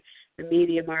pursuit, the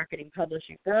media, marketing,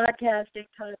 publishing, broadcasting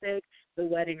topic, the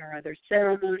wedding or other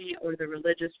ceremony, or the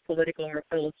religious, political, or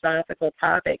philosophical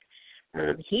topic.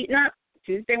 Heating up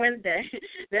Tuesday, Wednesday.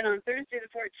 Then on Thursday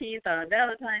the 14th, on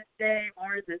Valentine's Day,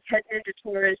 Mars is heading into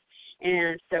Taurus.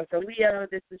 And so for Leo,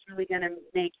 this is really going to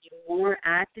make you more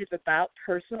active about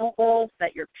personal goals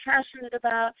that you're passionate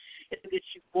about. It will get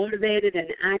you motivated and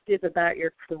active about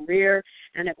your career,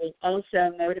 and it will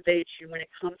also motivate you when it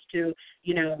comes to,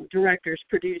 directors,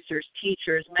 producers,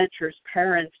 teachers, mentors,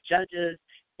 parents, judges,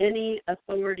 any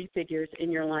authority figures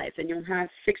in your life. And you'll have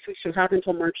 6 weeks, you'll have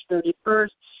until March 31st.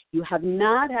 You have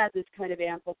not had this kind of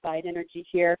amplified energy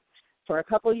here for a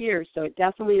couple of years, so it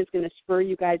definitely is going to spur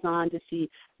you guys on to see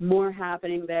more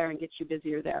happening there and get you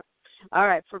busier there. All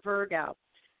right, for Virgo,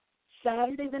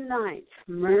 Saturday the 9th,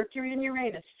 Mercury and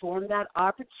Uranus form that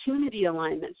opportunity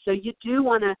alignment. So you do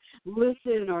want to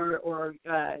listen or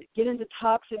get into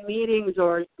talks and meetings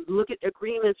or look at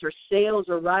agreements or sales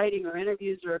or writing or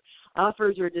interviews or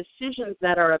offers or decisions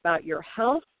that are about your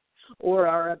health or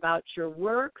are about your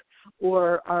work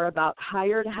or are about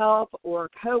hired help or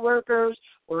coworkers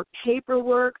or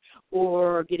paperwork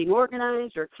or getting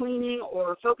organized or cleaning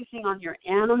or focusing on your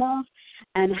animals,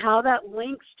 and how that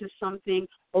links to something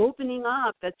opening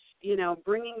up that's,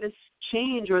 bringing this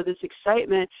change or this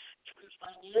excitement to the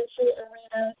financial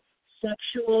arena,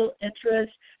 sexual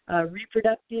interest,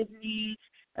 reproductive needs,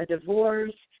 a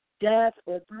divorce, death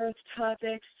or birth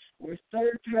topics, or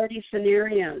third-party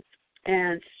scenarios.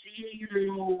 And see,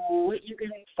 what you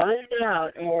can find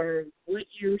out or what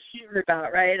you hear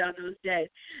about, right, on those days.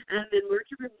 And then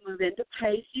Mercury will move into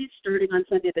Pisces starting on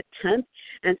Sunday the 10th.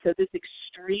 And so this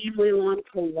extremely long,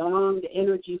 prolonged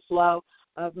energy flow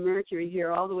of Mercury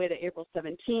here all the way to April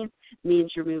 17th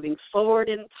means you're moving forward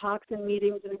in talks and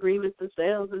meetings and agreements and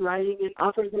sales and writing and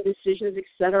offers and decisions,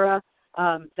 etc.,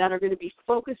 that are going to be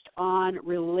focused on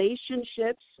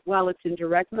relationships while it's in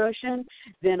direct motion.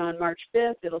 Then on March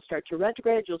 5th, it'll start to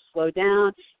retrograde. You'll slow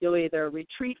down. You'll either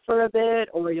retreat for a bit,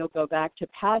 or you'll go back to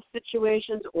past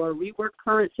situations or rework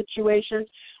current situations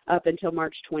up until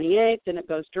March 28th. Then it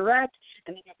goes direct,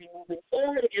 and then you'll be moving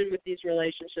forward again with these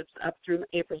relationships up through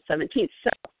April 17th. So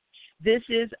this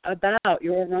is about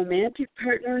your romantic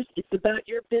partners. It's about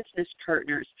your business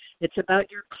partners. It's about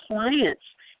your clients.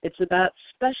 It's about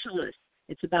specialists.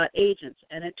 It's about agents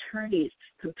and attorneys,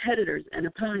 competitors and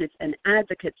opponents and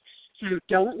advocates. So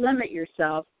don't limit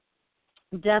yourself.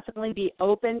 Definitely be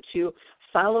open to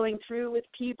following through with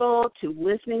people, to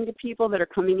listening to people that are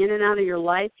coming in and out of your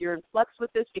life. You're in flux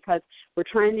with this because we're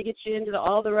trying to get you into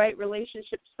all the right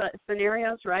relationship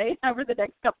scenarios, right, over the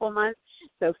next couple of months.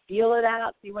 So feel it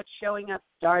out, see what's showing up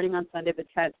starting on Sunday the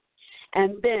 10th.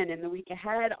 And then in the week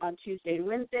ahead, on Tuesday and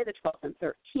Wednesday, the 12th and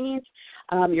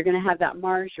 13th, you're going to have that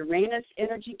Mars-Uranus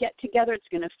energy get together. It's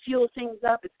going to fuel things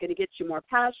up. It's going to get you more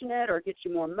passionate, or get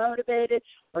you more motivated,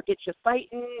 or get you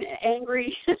fighting,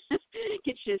 angry,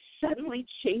 get you suddenly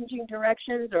changing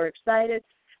directions or excited.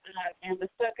 And the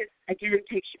focus, again,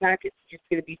 takes you back. It's just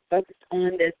going to be focused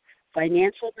on this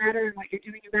financial matter and what you're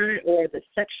doing about it, or the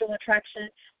sexual attraction,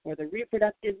 or the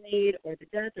reproductive need, or the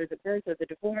death, or the birth, or the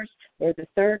divorce, or the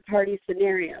third-party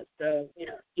scenarios. So,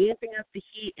 amping up the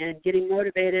heat and getting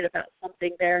motivated about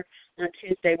something there on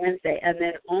Tuesday, Wednesday. And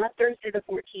then on Thursday the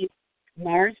 14th,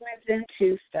 Mars moves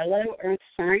into fellow Earth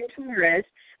sign Taurus,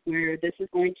 where this is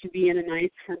going to be in a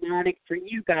nice harmonic for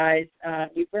you guys,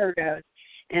 you Virgos,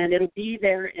 and it'll be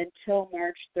there until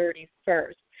March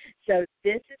 31st. So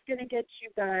this is going to get you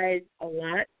guys a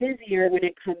lot busier when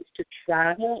it comes to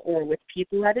travel or with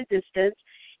people at a distance,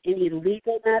 any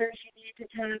legal matters you need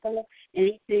to tackle,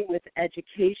 anything with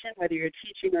education, whether you're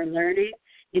teaching or learning,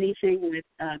 anything with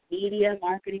media,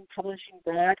 marketing, publishing,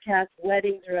 broadcast,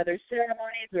 weddings or other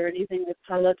ceremonies, or anything with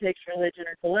politics, religion,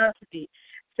 or philosophy.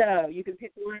 So you can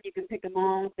pick one, you can pick them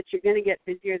all, but you're going to get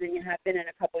busier than you have been in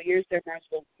a couple of years. Their Mars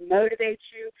will motivate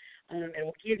you. It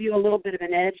will give you a little bit of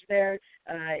an edge there.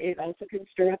 It also can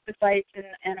stir up the fights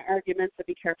and arguments, so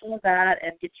be careful of that,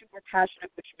 and get you more passionate,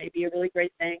 which may be a really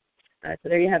great thing. So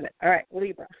there you have it. All right,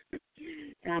 Libra.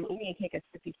 I'm going to take a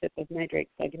sippy sip of my drink,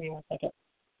 so give me 1 second.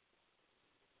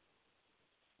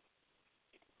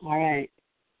 All right,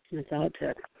 that's all it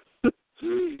took.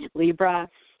 Libra,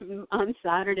 on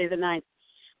Saturday the 9th,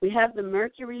 we have the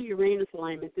Mercury-Uranus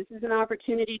alignment. This is an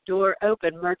opportunity door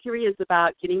open. Mercury is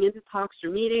about getting into talks or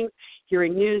meetings,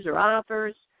 hearing news or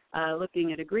offers,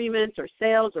 looking at agreements or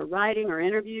sales or writing or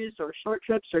interviews or short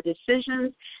trips or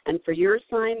decisions. And for your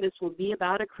sign, this will be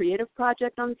about a creative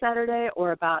project on Saturday,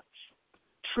 or about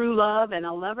true love and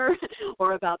a lover,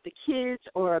 or about the kids,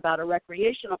 or about a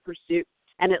recreational pursuit.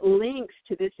 And it links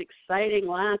to this exciting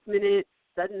last-minute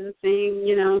sudden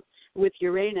thing, with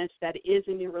Uranus that is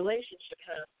in your relationship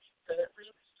house. So it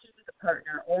links to the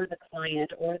partner or the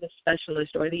client or the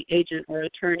specialist or the agent or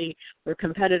attorney or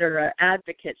competitor or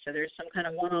advocate. So there's some kind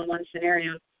of one-on-one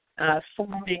scenario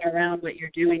forming around what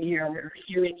you're doing here or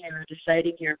hearing here or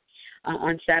deciding here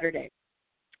on Saturday.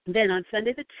 Then on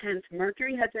Sunday the 10th,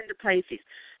 Mercury heads into Pisces.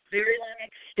 Very long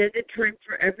extended time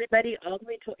for everybody, all the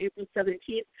way till April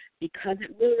 17th, because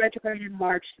it will retrograde in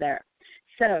March there.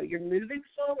 So you're moving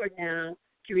forward now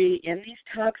in these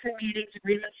talks and meetings,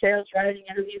 agreements, sales, writing,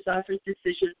 interviews, offers,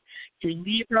 decisions. For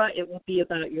Libra, it will be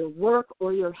about your work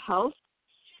or your health.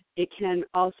 It can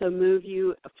also move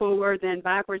you forward, then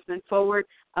backwards, then forward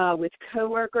with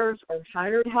coworkers or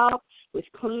hired help, with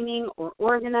cleaning or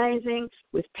organizing,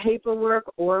 with paperwork,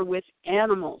 or with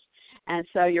animals. And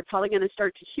so you're probably going to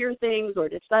start to hear things or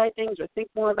decide things or think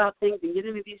more about things and get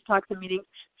into these talks and meetings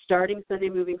starting Sunday,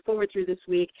 moving forward through this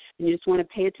week. And you just want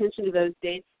to pay attention to those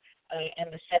dates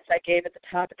and the sets I gave at the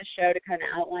top of the show to kind of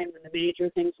outline when the major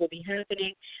things will be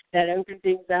happening that open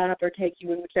things up or take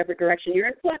you in whichever direction. You're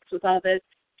in flux with all this,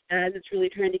 as it's really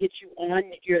trying to get you on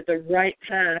the right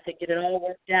path and get it all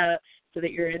worked out so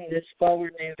that you're in this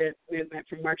forward movement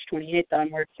from March 28th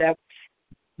onward. So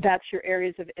that's your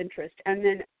areas of interest. And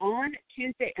then on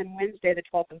Tuesday and Wednesday, the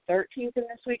 12th and 13th in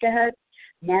this week ahead,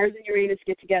 Mars and Uranus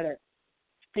get together.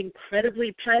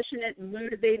 Incredibly passionate,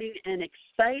 motivating, and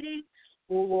exciting,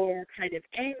 or kind of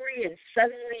angry and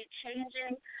suddenly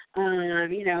changing.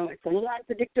 It's a little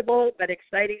unpredictable, but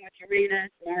exciting with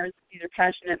Uranus. Mars is either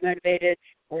passionate, motivated,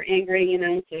 or angry,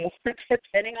 so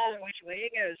depending on which way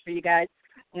it goes for you guys.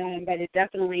 But it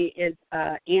definitely is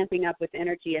amping up with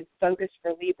energy and focus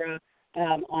for Libra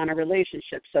on a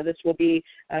relationship. So this will be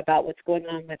about what's going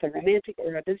on with a romantic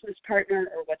or a business partner,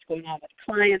 or what's going on with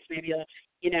clients. Maybe you'll,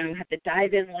 have to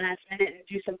dive in last minute and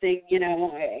do something,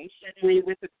 suddenly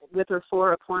with or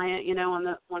for a client,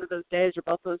 on one of those days or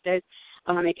both those days.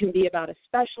 It can be about a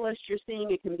specialist you're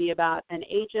seeing. It can be about an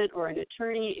agent or an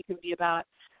attorney. It can be about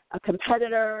a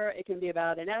competitor. It can be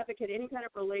about an advocate, any kind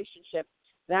of relationship.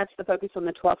 That's the focus on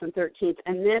the 12th and 13th.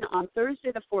 And then on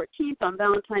Thursday the 14th, on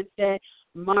Valentine's Day,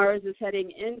 Mars is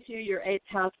heading into your 8th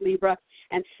house, Libra.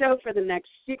 And so for the next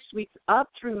 6 weeks up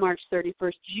through March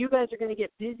 31st, you guys are going to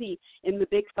get busy in the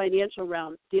big financial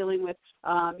realm, dealing with,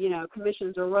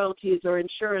 commissions or royalties or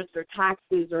insurance or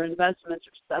taxes or investments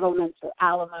or settlements or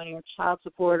alimony or child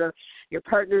support or your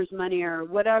partner's money or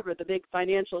whatever the big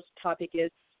financial topic is.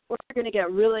 Or you're going to get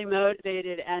really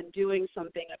motivated and doing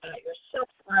something about yourself.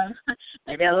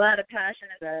 Maybe a lot of passion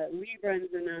as a Libra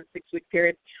in a 6-week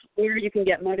period. Or you can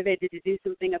get motivated to do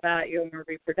something about your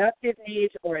reproductive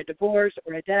needs, or a divorce,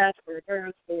 or a death, or a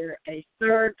birth, or a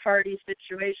third-party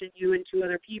situation, you and 2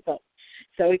 other people.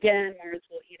 So again, Mars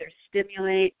will either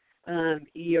stimulate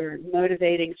your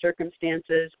motivating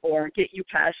circumstances, or get you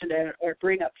passionate, or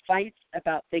bring up fights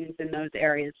about things in those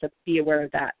areas. So be aware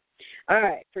of that. All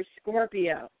right, for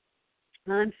Scorpio,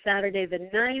 on Saturday the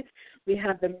 9th, we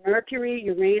have the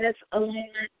Mercury-Uranus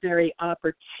alignment, very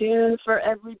opportune for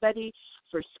everybody.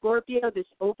 For Scorpio, this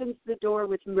opens the door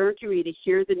with Mercury to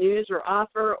hear the news or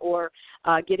offer, or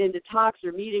get into talks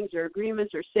or meetings or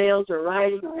agreements or sales or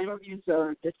writing or interviews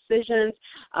or decisions.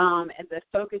 And the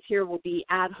focus here will be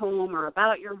at home or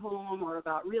about your home, or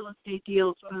about real estate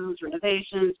deals, moves,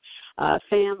 renovations,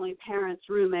 family, parents,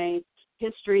 roommates,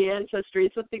 history,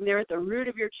 ancestry, something there at the root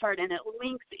of your chart, and it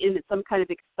links in some kind of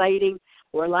exciting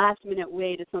or last-minute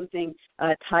way to something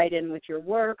tied in with your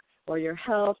work or your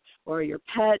health or your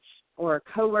pets or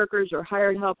coworkers or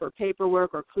hired help or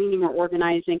paperwork or cleaning or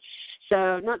organizing.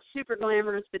 So not super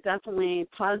glamorous, but definitely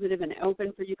positive and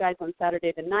open for you guys on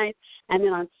Saturday the 9th. And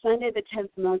then on Sunday the 10th,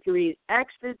 Mercury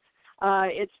exits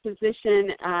its position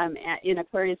in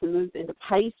Aquarius and moves into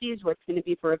Pisces, where it's going to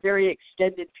be for a very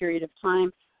extended period of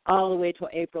time, all the way till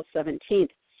April 17th.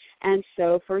 And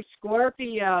so for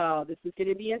Scorpio, this is going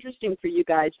to be interesting for you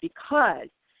guys, because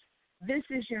this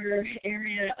is your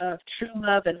area of true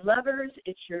love and lovers.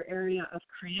 It's your area of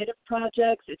creative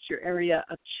projects. It's your area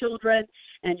of children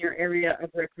and your area of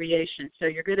recreation. So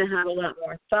you're going to have a lot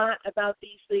more thought about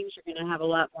these things. You're going to have a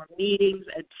lot more meetings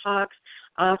and talks,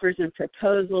 offers and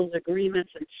proposals, agreements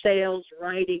and sales,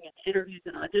 writing and interviews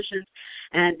and auditions,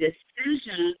 and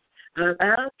decisions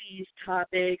about these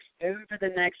topics over the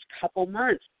next couple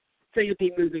months. So you'll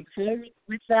be moving forward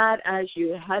with that as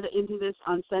you head into this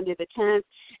on Sunday the 10th,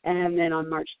 and then on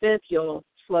March 5th you'll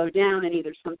slow down, and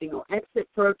either something will exit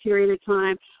for a period of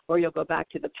time, or you'll go back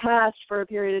to the past for a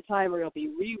period of time, or you'll be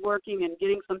reworking and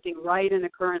getting something right in the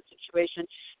current situation,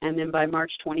 and then by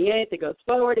March 28th it goes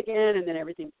forward again, and then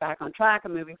everything's back on track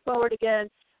and moving forward again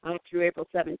through April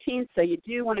 17th. So you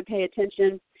do want to pay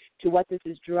attention to what this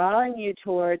is drawing you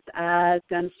towards as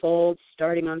it unfolds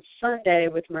starting on Sunday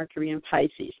with Mercury and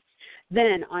Pisces.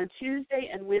 Then on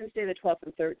Tuesday and Wednesday, the 12th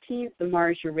and 13th, the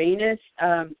Mars-Uranus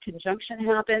conjunction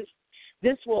happens.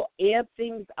 This will amp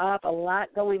things up, a lot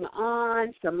going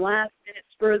on, some last-minute,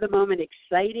 spur-of-the-moment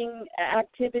exciting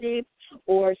activity,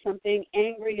 or something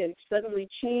angry and suddenly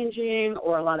changing,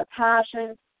 or a lot of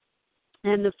passion.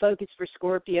 And the focus for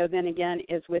Scorpio then again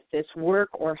is with this work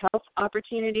or health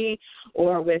opportunity,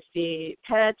 or with the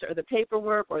pets or the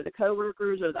paperwork or the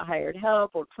coworkers or the hired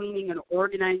help, or cleaning and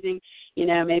organizing.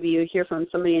 Maybe you hear from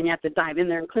somebody and you have to dive in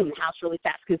there and clean the house really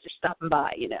fast because they're stopping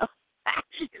by,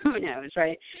 Who knows,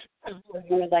 right?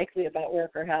 More likely about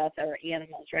work or health or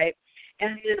animals, right?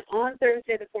 And then on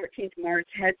Thursday the 14th, Mars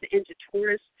heads into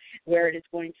Taurus, where it is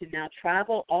going to now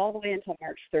travel all the way until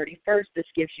March 31st. This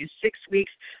gives you 6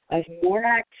 weeks of more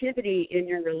activity in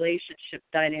your relationship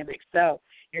dynamics. So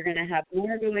you're going to have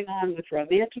more going on with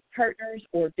romantic partners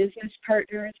or business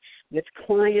partners, with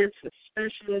clients, with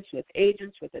specialists, with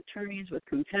agents, with attorneys, with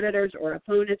competitors or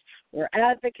opponents or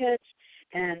advocates.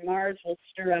 And Mars will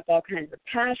stir up all kinds of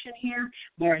passion here.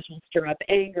 Mars will stir up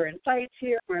anger and fights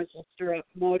here. Mars will stir up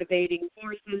motivating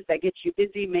forces that get you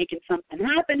busy making something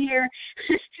happen here.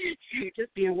 So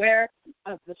just be aware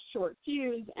of the short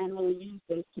fuse and really use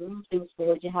this to move things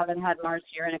forward. You haven't had Mars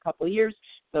here in a couple of years,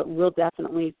 but we'll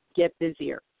definitely get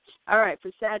busier. All right,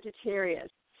 for Sagittarius.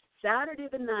 Saturday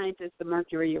the 9th is the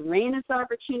Mercury-Uranus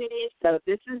opportunity. So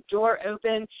this is door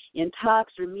open in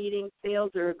talks or meetings,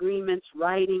 sales or agreements,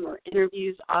 writing or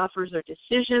interviews, offers or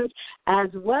decisions, as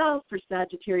well for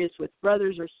Sagittarius with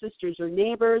brothers or sisters or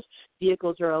neighbors,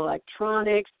 vehicles or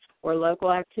electronics, or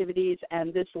local activities,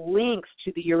 and this links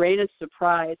to the Uranus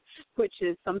surprise, which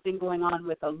is something going on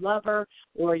with a lover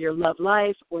or your love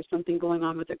life, or something going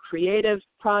on with a creative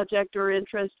project or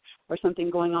interest, or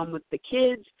something going on with the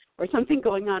kids, or something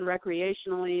going on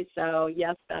recreationally. So,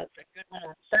 yes, that's a good one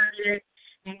on Saturday.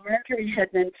 And Mercury heads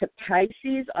into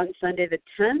Pisces on Sunday the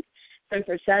 10th. So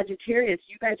for Sagittarius,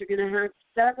 you guys are going to have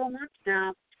several months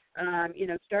now,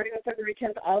 starting on February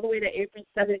 10th all the way to April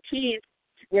 17th,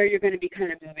 where you're going to be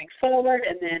kind of moving forward,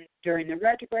 and then during the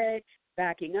retrograde,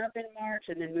 backing up in March,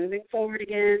 and then moving forward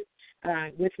again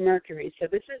with Mercury. So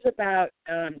this is about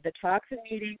the talks and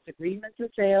meetings, agreements and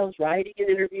sales, writing and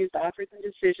interviews, offers and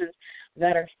decisions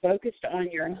that are focused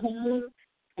on your home,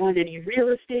 on any real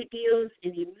estate deals,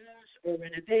 any moves or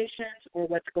renovations, or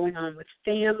what's going on with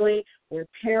family or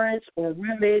parents or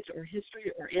roommates or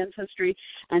history or ancestry.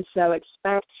 And so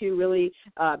expect to really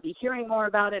be hearing more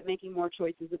about it, making more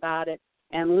choices about it,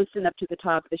 and listen up to the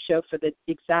top of the show for the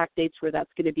exact dates where that's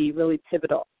going to be really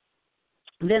pivotal.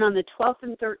 Then on the 12th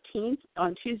and 13th,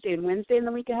 on Tuesday and Wednesday in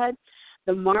the week ahead,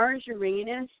 the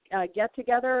Mars-Uranus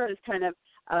get-together is kind of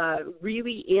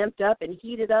really amped up and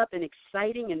heated up and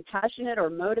exciting and passionate or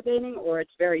motivating, or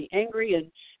it's very angry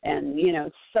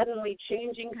and suddenly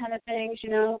changing kind of things,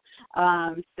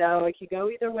 So it could go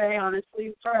either way,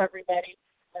 honestly, for everybody.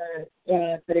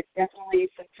 But it's definitely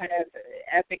some kind of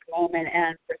epic moment.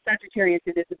 And for Sagittarius,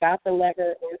 it is about the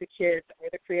lover or the kids or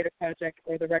the creative project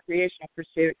or the recreational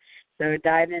pursuit. So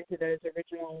dive into those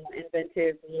original,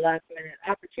 inventive, last-minute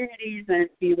opportunities and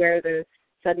beware the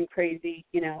sudden crazy,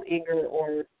 anger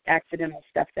or accidental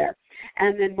stuff there.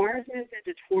 And then Mars moves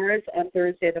into Taurus on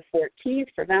Thursday the 14th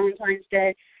for Valentine's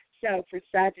Day. So for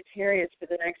Sagittarius, for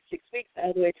the next 6 weeks,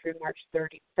 all the way through March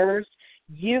 31st,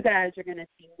 you guys are going to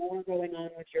see more going on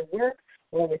with your work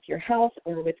or with your health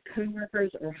or with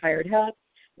coworkers or hired help,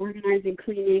 organizing,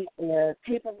 cleaning, or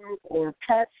paperwork or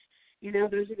pets.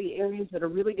 Those are the areas that are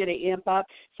really going to amp up.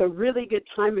 So really good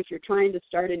time if you're trying to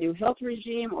start a new health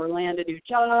regime or land a new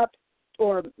job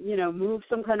or, move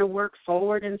some kind of work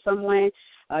forward in some way,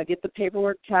 get the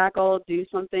paperwork tackled, do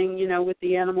something, with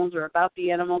the animals or about the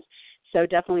animals. So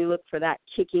definitely look for that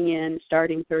kicking in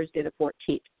starting Thursday the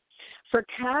 14th. For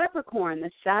Capricorn,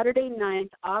 the Saturday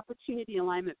 9th opportunity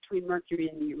alignment between Mercury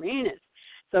and Uranus.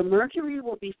 So Mercury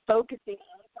will be focusing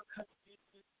on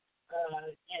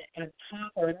a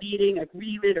talk or a meeting,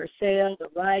 agreement or sale, the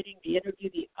writing, the interview,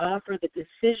 the offer, the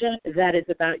decision that is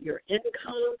about your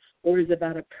income or is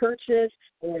about a purchase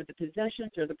or the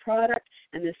possessions or the product.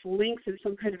 And this links in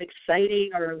some kind of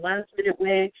exciting or last-minute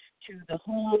way to the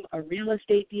home, a real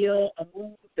estate deal, a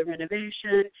move, the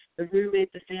renovation, the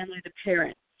roommate, the family, the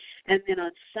parent. And then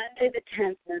on Sunday the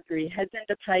 10th, Mercury heads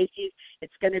into Pisces.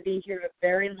 It's going to be here a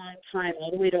very long time,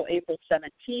 all the way to April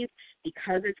 17th,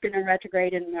 because it's going to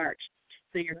retrograde in March.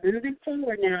 So you're moving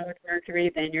forward now with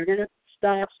Mercury, then you're going to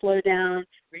stop, slow down,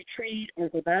 retreat, or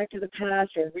go back to the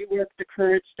past, or rework the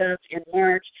current stuff in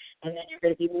March, and then you're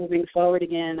going to be moving forward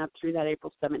again up through that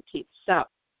April 17th. So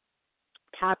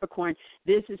Capricorn,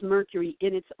 this is Mercury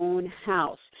in its own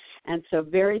house. And so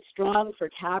very strong for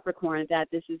Capricorn that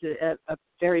this is a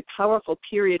very powerful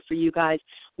period for you guys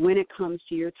when it comes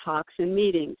to your talks and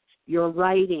meetings, your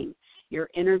writing, your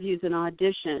interviews and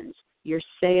auditions, your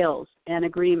sales and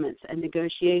agreements and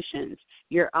negotiations,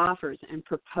 your offers and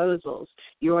proposals,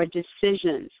 your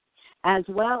decisions, as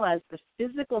well as the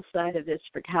physical side of this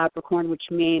for Capricorn, which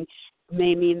may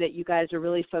mean that you guys are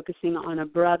really focusing on a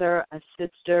brother, a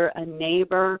sister, a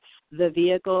neighbor, the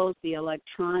vehicles, the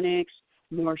electronics,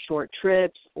 more short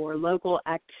trips or local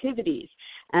activities.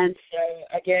 And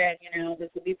so, again, this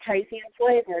will be Piscean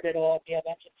flavored. It'll be a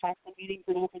bunch of talks and meetings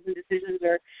and offers and decisions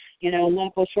or,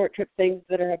 local short trip things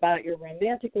that are about your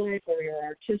romantic life or your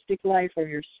artistic life or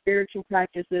your spiritual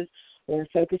practices or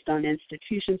focused on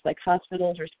institutions like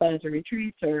hospitals or spas or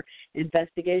retreats or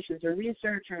investigations or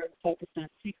research or focused on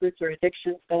secrets or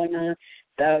addictions going on.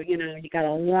 So, you got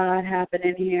a lot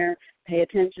happening here. Pay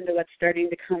attention to what's starting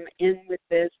to come in with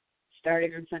this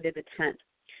starting on Sunday the 10th.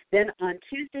 Then on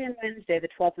Tuesday and Wednesday, the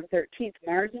 12th and 13th,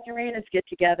 Mars and Uranus get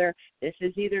together. This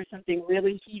is either something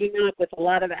really heating up with a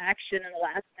lot of action and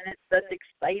last-minute, sudden,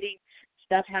 exciting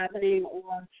stuff happening,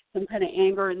 or some kind of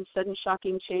anger and sudden,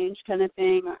 shocking change kind of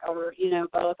thing, or,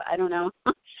 both. I don't know.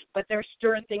 But they're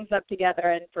stirring things up together.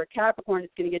 And for Capricorn,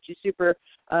 it's going to get you super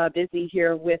busy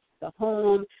here with the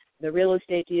home, the real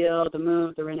estate deal, the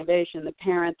move, the renovation, the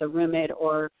parent, the roommate,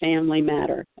 or family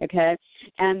matter, okay?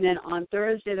 And then on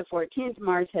Thursday the 14th,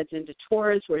 Mars heads into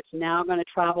Taurus, where it's now going to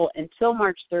travel until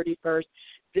March 31st.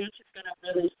 This is going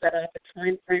to really set up a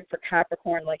time frame for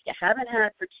Capricorn like you haven't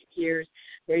had for 2 years,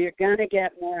 where you're going to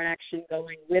get more action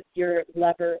going with your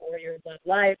lover or your love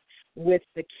life, with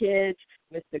the kids,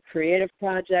 with the creative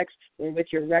projects, or with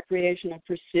your recreational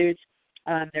pursuits.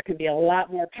 There can be a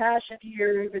lot more passion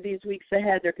here over these weeks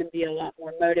ahead. There can be a lot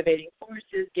more motivating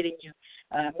forces getting you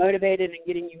motivated and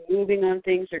getting you moving on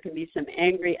things. There can be some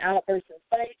angry outbursts and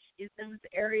fights in those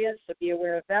areas, so be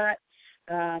aware of that.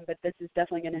 But this is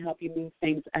definitely going to help you move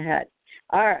things ahead.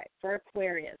 All right, for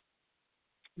Aquarius,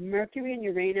 Mercury and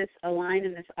Uranus align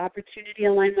in this opportunity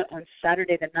alignment on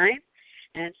Saturday the 9th.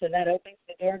 And so that opens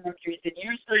the door. Mercury's in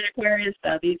your sign, Aquarius.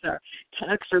 These are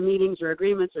talks or meetings or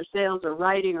agreements or sales or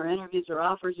writing or interviews or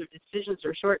offers or decisions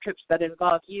or short trips that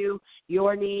involve you,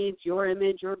 your needs, your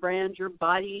image, your brand, your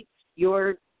body,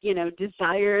 your,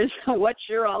 desires, what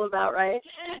you're all about, right?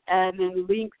 And then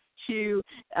links to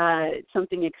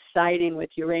something exciting with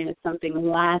Uranus, something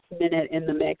last minute in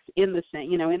the mix, in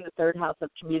the third house of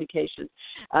communication.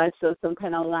 So some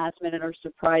kind of last minute or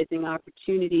surprising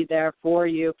opportunity there for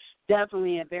you.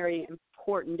 Definitely a very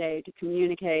important day to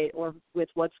communicate or with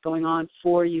what's going on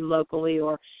for you locally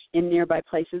or in nearby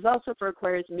places. Also for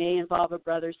Aquarius may involve a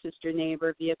brother, sister,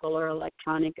 neighbor, vehicle, or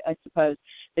electronic, I suppose,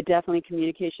 but definitely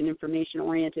communication, information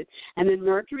oriented. And then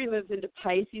Mercury moves into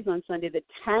Pisces on Sunday the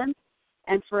 10th.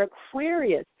 And for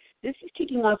Aquarius, this is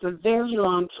kicking off a very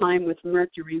long time with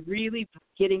Mercury, really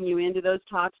getting you into those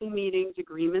talks and meetings,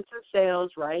 agreements and sales,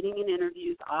 writing and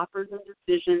interviews, offers and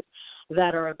decisions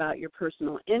that are about your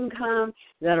personal income,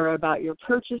 that are about your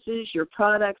purchases, your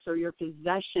products, or your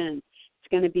possessions.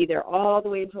 It's going to be there all the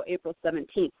way until April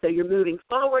 17th. So you're moving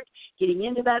forward, getting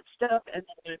into that stuff, and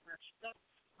then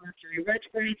Mercury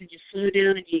retrogrades, and you slow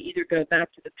down and you either go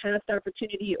back to the past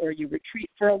opportunity or you retreat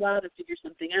for a while to figure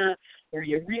something out, or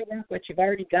you rework what you've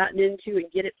already gotten into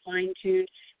and get it fine-tuned.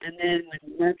 And then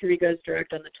when Mercury goes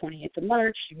direct on the 28th of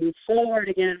March, you move forward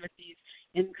again with these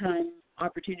income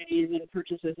opportunities and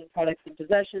purchases and products and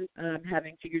possessions,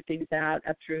 having figured things out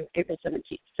up through April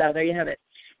 17th. So there you have it.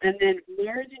 And then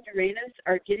Mars and Uranus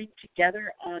are getting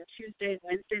together on Tuesday and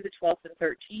Wednesday, the 12th and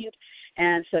 13th.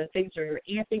 And so things are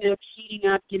amping up, heating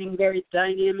up, getting very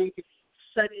dynamic,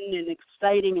 sudden and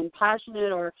exciting and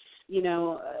passionate, or,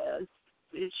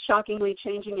 shockingly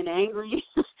changing and angry,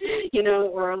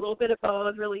 or a little bit of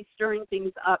both, really stirring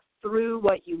things up through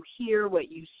what you hear, what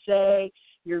you say,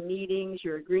 your meetings,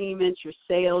 your agreements, your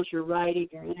sales, your writing,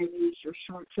 your interviews, your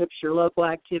short trips, your local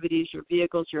activities, your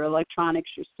vehicles, your electronics,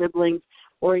 your siblings,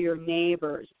 or your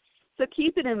neighbors. So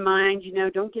keep it in mind,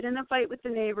 don't get in a fight with the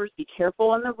neighbors. Be careful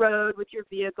on the road with your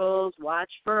vehicles. Watch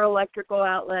for electrical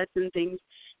outlets and things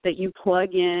that you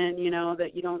plug in,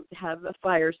 that you don't have a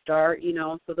fire start,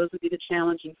 so those would be the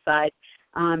challenging side.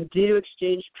 Do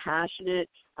exchange passionate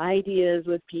ideas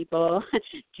with people.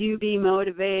 Do be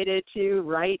motivated to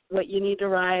write what you need to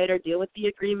write or deal with the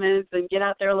agreements and get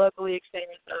out there locally, etc.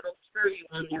 So it'll spur you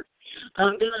on there.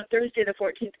 Then on Thursday the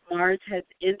 14th, Mars heads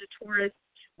into Taurus,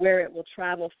 where it will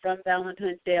travel from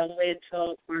Valentine's Day all the way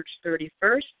until March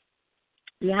 31st.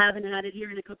 You haven't had it here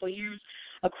in a couple of years.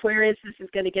 Aquarius, this is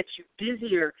going to get you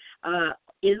busier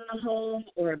in the home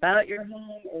or about your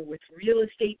home or with real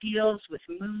estate deals, with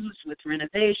moves, with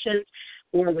renovations,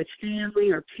 or with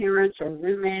family or parents or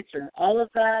roommates or all of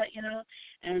that,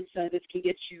 And so this can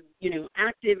get you,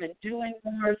 active and doing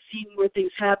more, seeing more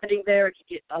things happening there. It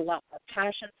can get a lot more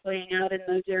passion playing out in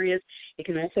those areas. It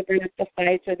can also bring up the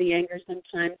fights or the anger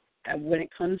sometimes when it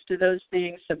comes to those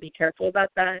things, so be careful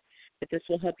about that. But this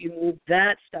will help you move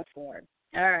that stuff forward.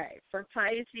 All right, for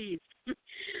Pisces,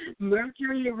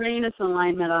 Mercury-Uranus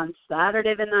alignment on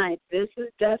Saturday the 9th. This is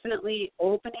definitely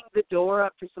opening the door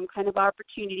up for some kind of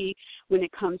opportunity when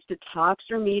it comes to talks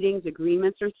or meetings,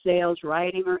 agreements or sales,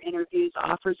 writing or interviews,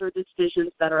 offers or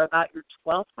decisions that are about your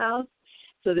 12th house.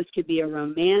 So this could be a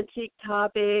romantic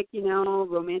topic,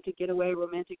 romantic getaway,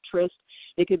 romantic tryst.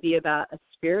 It could be about a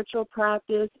spiritual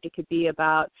practice. It could be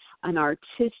about an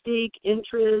artistic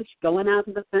interest, going out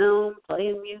to the film,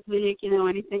 playing music,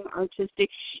 anything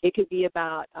artistic. It could be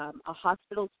about a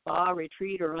hospital, spa,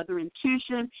 retreat, or other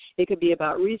intuition. It could be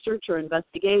about research or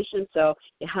investigation. So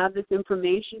you have this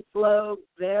information flow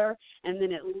there, and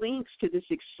then it links to this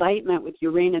excitement with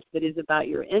Uranus that is about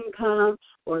your income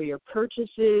or your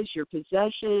purchases, your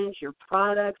possessions, your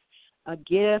products, a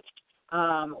gift,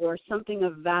 or something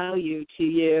of value to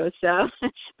you. So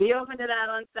be open to that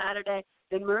on Saturday.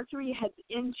 Then Mercury heads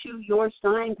into your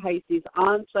sign, Pisces,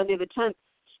 on Sunday the 10th.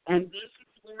 And this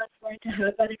is where it's going to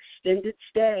have that extended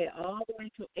stay all the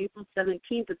way to April 17th.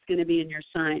 It's going to be in your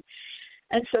sign.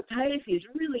 And so Pisces,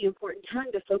 really important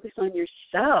time to focus on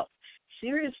yourself.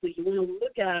 Seriously, you want to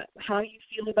look at how you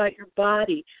feel about your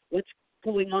body, what's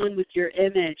going on with your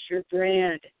image, your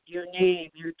brand, your name,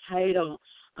 your title,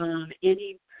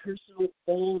 any personal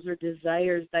goals or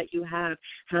desires that you have,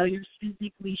 how you're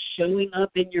physically showing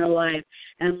up in your life,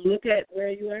 and look at where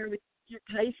you are with your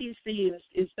Pisces themes.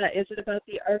 Is it about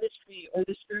the artistry or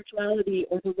the spirituality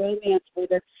or the romance or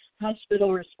the hospital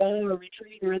or spa or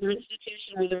retreat or the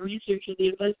institution or the research or the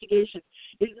investigation?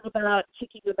 Is it about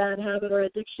kicking a bad habit or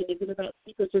addiction? Is it about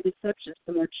secrets or deceptions,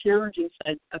 the more challenging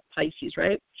side of Pisces,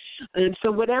 right? And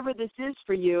so whatever this is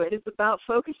for you, it is about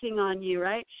focusing on you,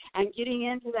 right, and getting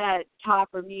into that talk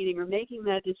or meeting or making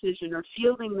that decision or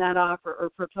fielding that offer or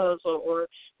proposal or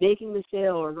making the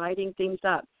sale or writing things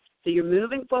up. So you're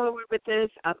moving forward with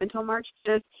this up until March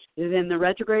 5th. Then the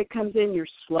retrograde comes in. You're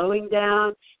slowing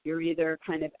down. You're either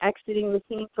kind of exiting the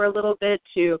scene for a little bit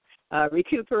to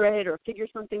recuperate or figure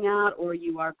something out, or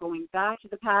you are going back to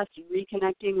the past and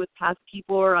reconnecting with past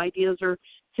people or ideas or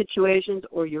situations,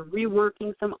 or you're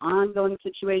reworking some ongoing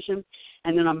situation.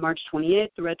 And then on March 28th,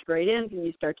 the retrograde ends and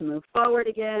you start to move forward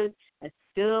again. And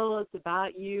still, it's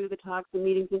about you, the talks and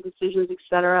meetings and decisions,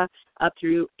 etc., up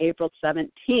through April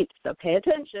 17th. So pay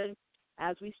attention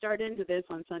as we start into this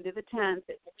on Sunday the 10th,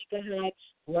 a week ahead,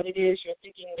 what it is you're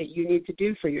thinking that you need to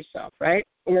do for yourself, right?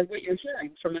 Or what you're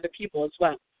hearing from other people as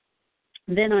well.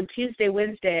 Then on Tuesday,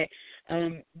 Wednesday,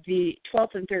 the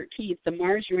 12th and 13th, the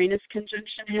Mars-Uranus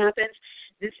conjunction happens.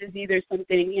 This is either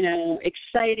something,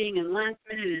 exciting and last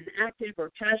minute and active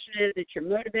or passionate that you're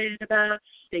motivated about,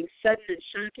 things sudden and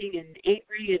shocking and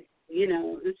angry and,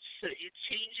 it's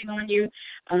changing on you,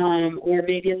 or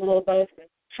maybe a little of both. With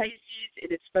Pisces,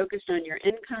 it is focused on your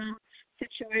income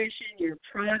situation, your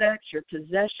products, your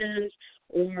possessions,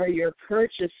 or your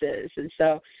purchases. And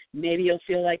so maybe you'll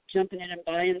feel like jumping in and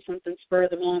buying something spur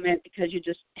of the moment because you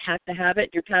just have to have it.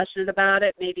 You're passionate about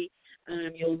it. Maybe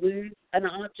you'll lose an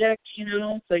object,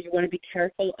 so you want to be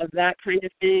careful of that kind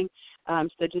of thing.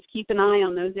 So just keep an eye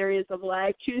on those areas of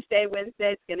life. Tuesday,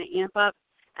 Wednesday, it's going to amp up.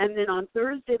 And then on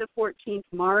Thursday the 14th,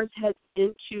 Mars heads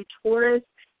into Taurus.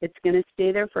 It's going to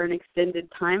stay there for an extended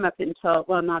time up until,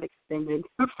 well, not extended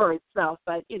for itself,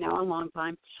 but, a long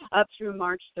time, up through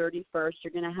March 31st.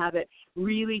 You're going to have it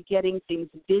really getting things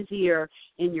busier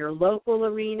in your local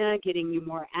arena, getting you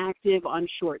more active on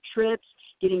short trips,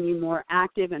 getting you more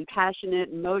active and passionate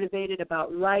and motivated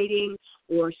about writing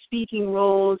or speaking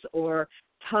roles or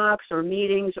talks or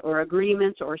meetings or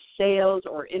agreements or sales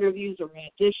or interviews or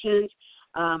auditions,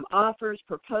 offers,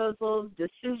 proposals,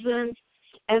 decisions.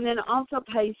 And then also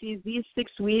Pisces, these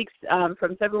 6 weeks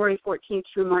from February 14th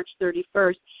through March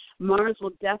 31st, Mars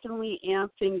will definitely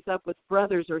amp things up with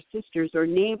brothers or sisters or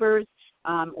neighbors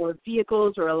or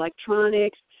vehicles or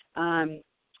electronics,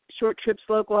 short trips,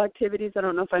 local activities. I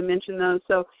don't know if I mentioned those.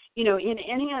 So, in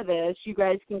any of this, you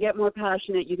guys can get more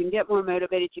passionate. You can get more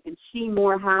motivated. You can see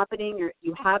more happening. Or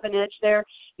you have an edge there.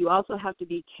 You also have to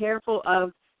be careful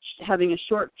of having a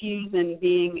short fuse and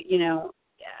being,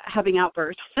 having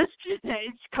outbursts.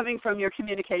 It's coming from your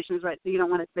communications, right? So you don't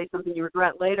want to say something you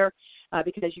regret later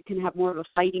because you can have more of a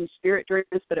fighting spirit during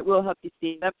this, but it will help you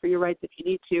stand up for your rights if you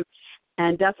need to.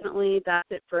 And definitely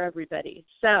that's it for everybody.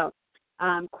 So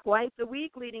quite the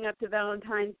week leading up to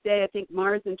Valentine's Day. I think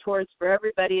Mars and Taurus for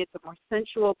everybody. It's a more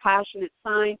sensual, passionate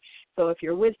sign. So if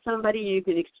you're with somebody, you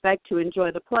can expect to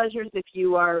enjoy the pleasures. If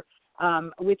you are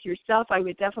with yourself, I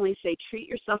would definitely say treat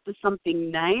yourself to something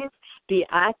nice. Be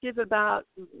active about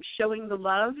showing the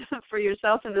love for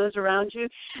yourself and those around you.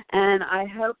 And I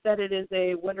hope that it is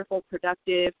a wonderful,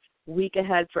 productive week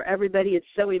ahead for everybody. It's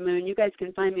Zoe Moon. You guys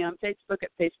can find me on Facebook at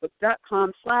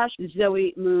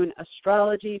facebook.com/Zoe Moon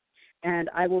Astrology. And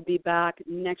I will be back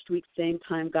next week, same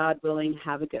time, God willing.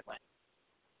 Have a good one.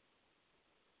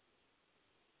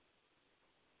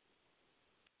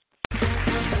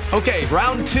 Okay,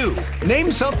 round two.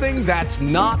 Name something that's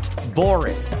not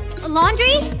boring. A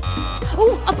laundry?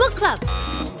 Ooh, a book club.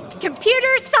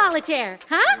 Computer solitaire,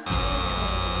 huh?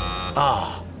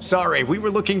 Ah, sorry, we were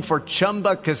looking for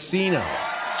Chumba Casino.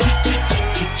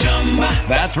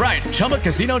 That's right,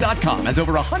 ChumbaCasino.com has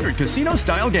over 100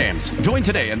 casino-style games. Join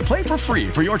today and play for free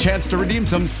for your chance to redeem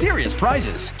some serious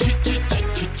prizes.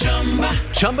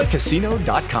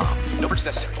 ChumbaCasino.com. No purchase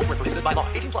necessary. Void where prohibited by law.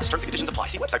 18+ terms and conditions apply.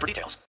 See website for details.